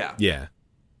 Yeah.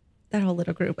 That whole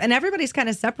little group, and everybody's kind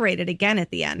of separated again at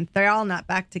the end. They're all not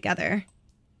back together.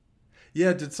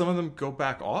 Yeah, did some of them go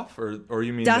back off, or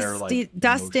you mean they're like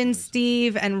Dustin,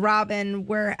 Steve, and Robin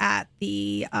were at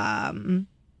the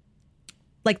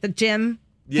like the gym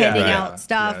handing out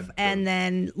stuff, and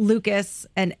then Lucas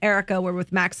and Erica were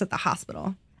with Max at the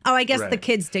hospital. Oh, I guess the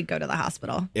kids did go to the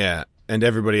hospital. Yeah, and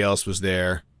everybody else was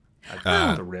there,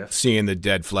 seeing the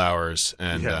dead flowers,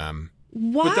 and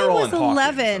why was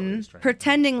 11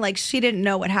 pretending like she didn't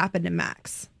know what happened to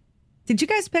Max? Did you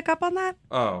guys pick up on that?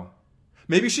 Oh.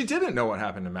 Maybe she didn't know what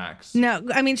happened to Max. No,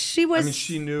 I mean, she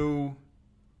knew,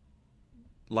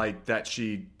 like, that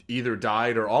she either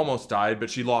died or almost died, but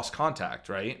she lost contact,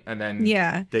 right? And then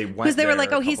they went because they were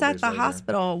like, "Oh, he's at the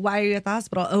hospital. Why are you at the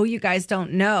hospital? Oh, you guys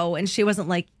don't know." And she wasn't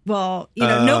like, "Well,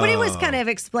 nobody was kind of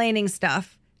explaining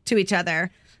stuff to each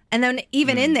other." And then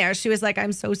even in there, she was like,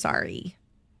 "I'm so sorry,"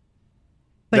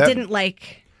 but didn't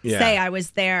say I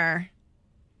was there.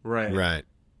 Right.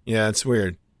 Yeah, it's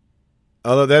weird.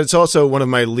 Although that's also one of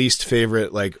my least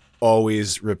favorite, like,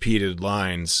 always repeated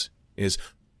lines is,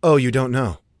 "Oh, you don't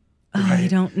know." Oh, I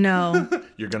don't know.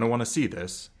 You're going to want to see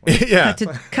this. Yeah.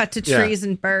 Cut to trees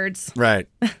and birds. Right.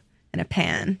 And a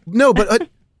pan. No, but,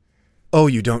 oh,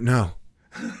 you don't know.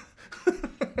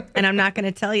 And I'm not going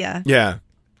to tell you. Yeah.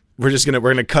 We're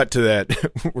going to cut to that.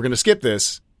 We're going to skip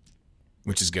this,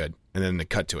 which is good. And then the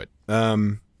cut to it.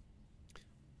 Yeah,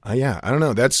 I don't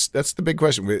know. That's the big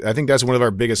question. I think that's one of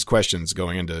our biggest questions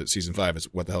going into season 5 is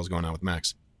what the hell's going on with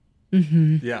Max.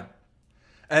 Mm-hmm. Yeah.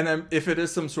 And if it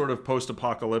is some sort of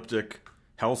post-apocalyptic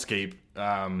hellscape,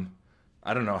 I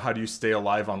don't know. How do you stay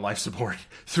alive on life support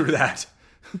through that?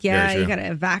 Yeah, you got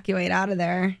to evacuate out of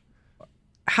there.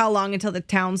 How long until the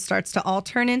town starts to all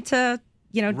turn into,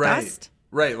 dust?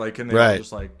 Right. Like, can they all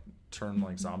just, like, turn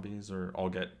like zombies or all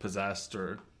get possessed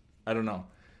or, I don't know.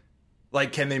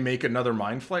 Like, can they make another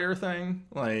Mind Flayer thing?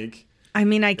 Like, I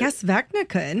mean, I guess Vecna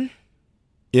could.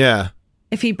 Yeah.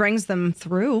 If he brings them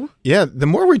through. Yeah, the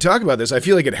more we talk about this, I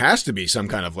feel like it has to be some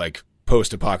kind of, like,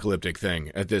 post-apocalyptic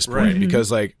thing at this point. Right.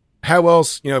 Because, like, how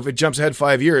else, if it jumps ahead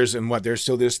 5 years and there's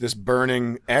still this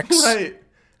burning X in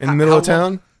the middle of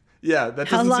town? Yeah, that doesn't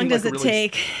How long seem does like it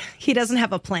take? He doesn't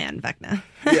have a plan, Vecna.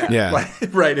 Yeah.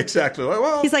 Right, exactly.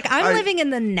 Well, he's like, I'm living in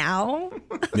the now.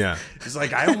 Yeah. He's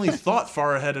like, I only thought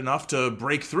far ahead enough to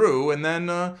break through, and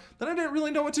then I didn't really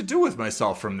know what to do with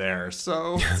myself from there.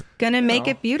 So it's gonna make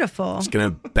it beautiful. It's gonna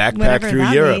backpack through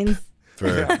Europe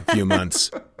for a few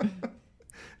months.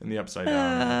 In the upside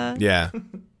down. Yeah.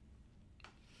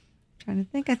 Trying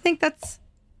to think. I think that's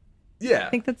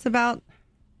about.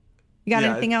 You got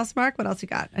anything else, Mark? What else you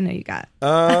got? I know you got.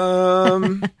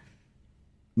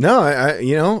 No,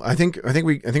 I think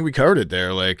we covered it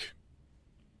there. Like,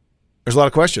 there's a lot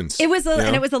of questions. It was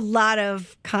and it was a lot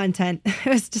of content. It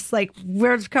was just like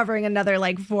we're covering another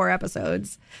like 4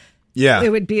 episodes. Yeah,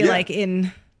 it would be like Yeah,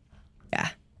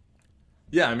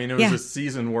 I mean, it was a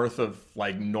season worth of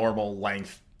like normal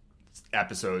length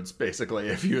episodes, basically.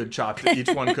 If you had chopped it, each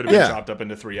one could have been chopped up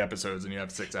into 3 episodes, and you have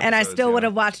 6 episodes. And I still would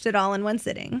have watched it all in one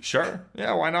sitting. Sure.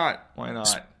 Yeah, why not?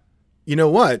 You know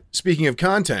what? Speaking of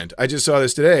content, I just saw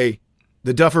this today.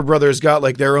 the Duffer Brothers got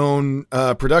like their own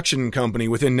production company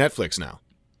within Netflix now.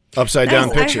 Upside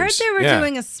Down Pictures. I heard they were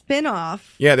doing a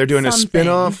spin-off. Yeah, they're doing a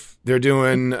spin-off. They're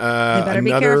doing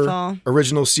another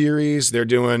original series. They're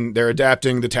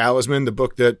adapting The Talisman, the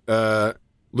book that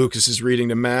Lucas is reading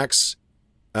to Max.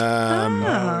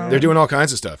 They're doing all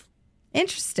kinds of stuff.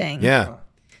 Interesting. Yeah.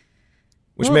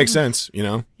 Which makes sense, you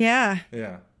know? Yeah.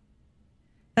 Yeah.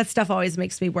 That stuff always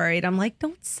makes me worried. I'm like,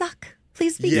 don't suck.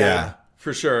 Please be good. Yeah,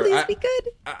 for sure. Please be good.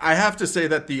 I have to say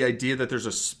that the idea that there's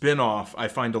a spin-off I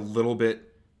find a little bit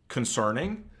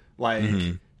concerning. Like,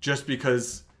 just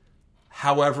because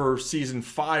however season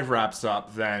 5 wraps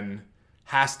up then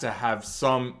has to have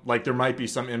some, like, there might be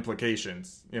some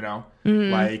implications, you know?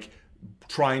 Like,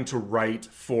 trying to write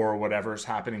for whatever's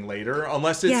happening later,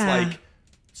 unless it's, like,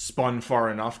 spun far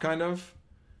enough, kind of.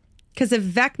 Because if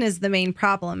Vecna's the main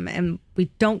problem and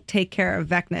we don't take care of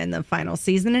Vecna in the final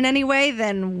season in any way,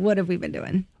 then what have we been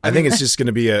doing? I think it's just going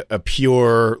to be a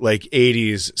pure like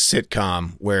 80s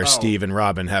sitcom where Steve and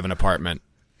Robin have an apartment.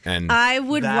 And I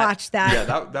would watch that.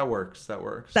 Yeah, that works. That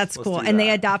works. That's cool. And they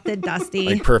adopted Dusty.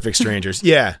 Like Perfect Strangers.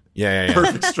 Yeah.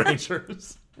 Perfect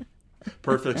Strangers.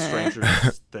 Perfect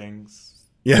Strangers things.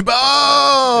 Yeah.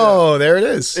 There it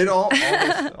is. It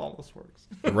almost works.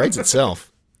 It writes itself.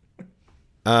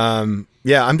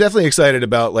 Yeah, I'm definitely excited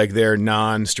about like their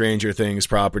non-Stranger Things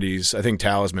properties. I think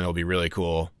Talisman will be really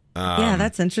cool. Yeah,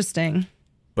 that's interesting.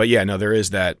 But yeah, no, there is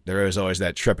always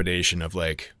that trepidation of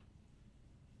like,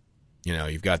 you know,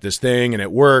 you've got this thing and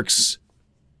it works.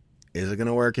 Is it going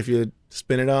to work if you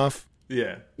spin it off?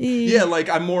 Yeah. Yeah, like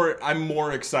I'm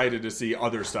more excited to see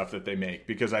other stuff that they make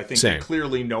because I think they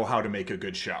clearly know how to make a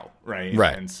good show, right?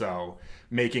 Right. And so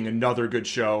making another good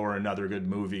show or another good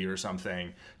movie or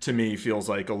something to me feels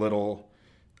like a little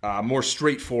more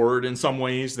straightforward in some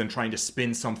ways than trying to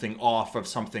spin something off of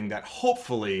something that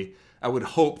hopefully I would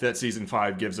hope that season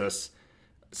 5 gives us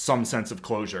some sense of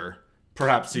closure.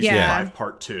 Perhaps season 5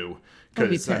 part 2.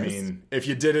 Because, I mean, if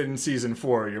you did it in season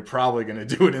 4, you're probably going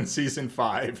to do it in season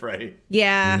 5, right?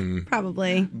 Yeah,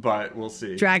 probably. But we'll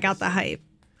see. Drag out the hype.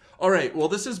 All right. Well,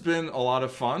 this has been a lot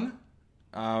of fun.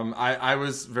 I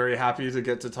was very happy to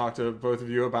get to talk to both of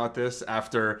you about this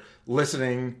after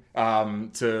listening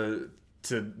to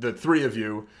the three of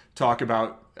you talk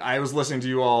about. I was listening to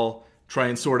you all try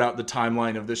and sort out the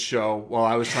timeline of this show while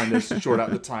I was trying to sort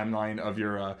out the timeline of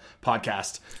your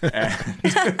podcast.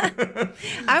 And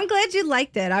I'm glad you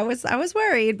liked it. I was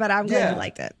worried, but I'm glad you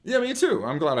liked it. Yeah, me too.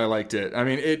 I'm glad I liked it. I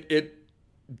mean, it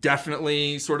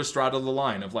definitely sort of straddled the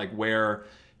line of like where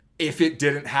if it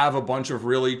didn't have a bunch of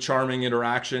really charming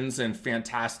interactions and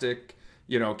fantastic,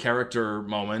 you know, character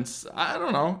moments, I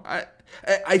don't know.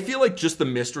 I feel like just the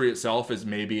mystery itself is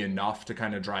maybe enough to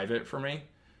kind of drive it for me.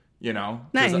 You know,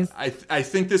 nice. I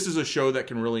think this is a show that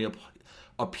can really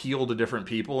appeal to different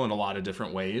people in a lot of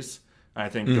different ways. I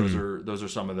think those are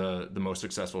some of the most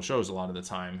successful shows a lot of the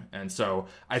time. And so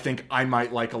I think I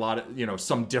might like a lot of, you know,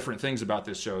 some different things about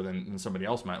this show than somebody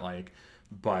else might like.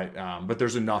 But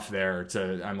there's enough there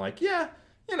I'm like, yeah,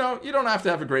 you know, you don't have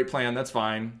to have a great plan. That's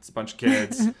fine. It's a bunch of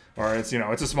kids or it's, you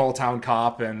know, it's a small town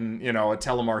cop and, you know, a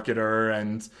telemarketer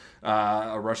and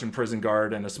a Russian prison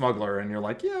guard and a smuggler. And you're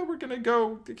like, yeah, we're going to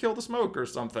go kill the smoke or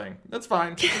something. That's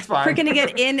fine. That's fine. We're going to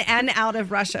get in and out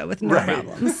of Russia with no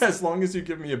problems. As long as you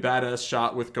give me a badass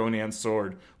shot with Conan's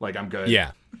sword, like I'm good.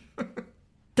 Yeah.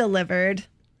 Delivered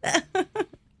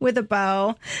with a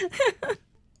bow.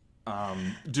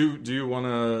 Do you want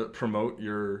to promote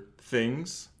your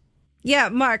things? Yeah,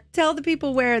 Mark, tell the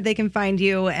people where they can find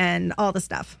you and all the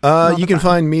stuff. You can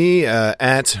find me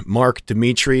at Mark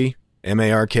Dimitri,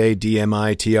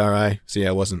 MarkDmitri. See,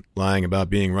 I wasn't lying about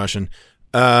being Russian.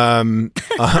 On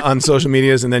social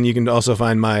medias, and then you can also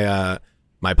find my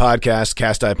my podcast,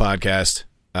 Cast Eye Podcast,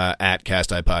 at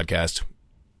Cast Eye Podcast,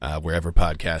 wherever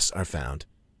podcasts are found.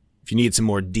 If you need some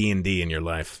more D&D in your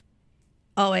life,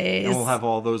 always. And we'll have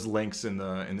all those links in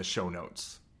the show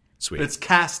notes. Sweet. It's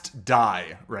cast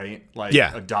die, right? Like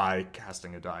a die,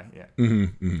 casting a die. Yeah.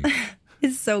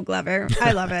 It's so clever.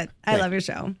 I love it. I love your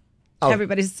show. Oh.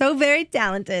 Everybody's so very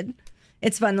talented.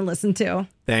 It's fun to listen to.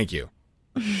 Thank you.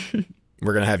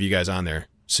 We're going to have you guys on there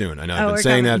soon. I know I've been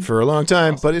saying that for a long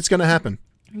time, but it's going to happen.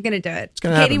 I'm going to do it. It's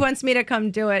going to happen. Katie wants me to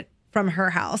come do it from her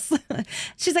house.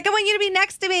 She's like, I want you to be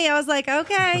next to me. I was like,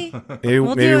 okay. Maybe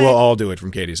we'll all do it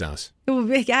from Katie's house.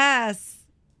 Yes.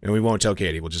 And we won't tell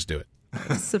Katie. We'll just do it.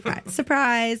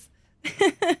 Surprise.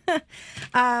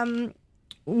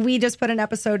 We just put an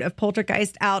episode of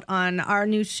Poltergeist out on our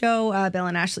new show, Bill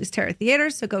and Ashley's Terror Theater.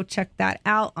 So go check that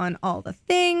out on all the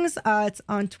things. It's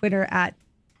on Twitter at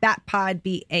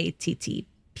BATPOD,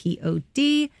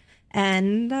 BATTPOD.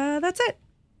 And that's it.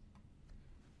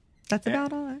 That's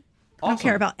about all. I don't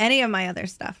care about any of my other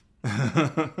stuff.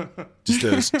 Just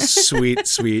those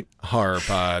sweet horror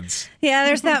pods. Yeah,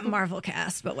 there's that Marvel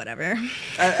cast, but whatever.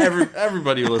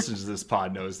 Everybody who listens to this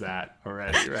pod knows that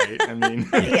already, right? I mean,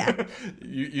 yeah.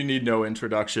 you need no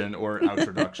introduction or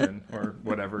outroduction or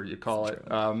whatever you call it.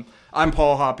 I'm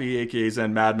Paul Hoppy, aka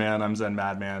Zen Madman. I'm Zen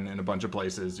Madman in a bunch of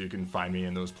places. You can find me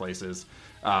in those places.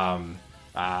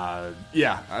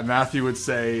 Matthew would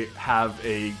say, have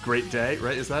a great day,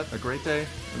 right? Is that a great day?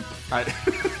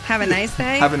 Have a nice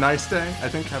day? Have a nice day? I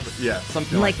think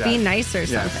something like that. Like be nice or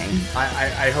something. Yes.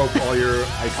 I hope all your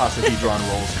icosahedron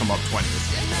rolls come up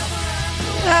 20s.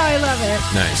 Oh, I love it.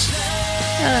 Nice.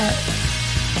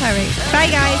 All right. Bye,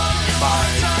 guys. Bye.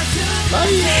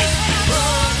 Bye.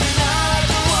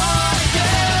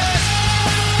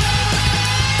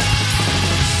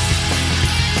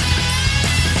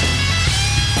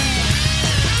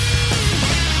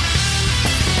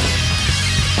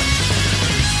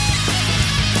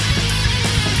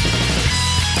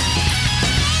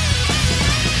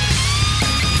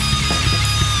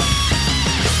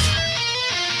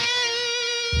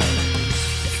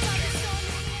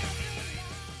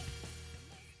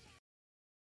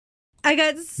 I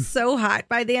got so hot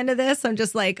by the end of this. I'm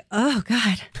just like, oh,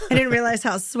 God. I didn't realize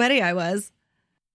how sweaty I was.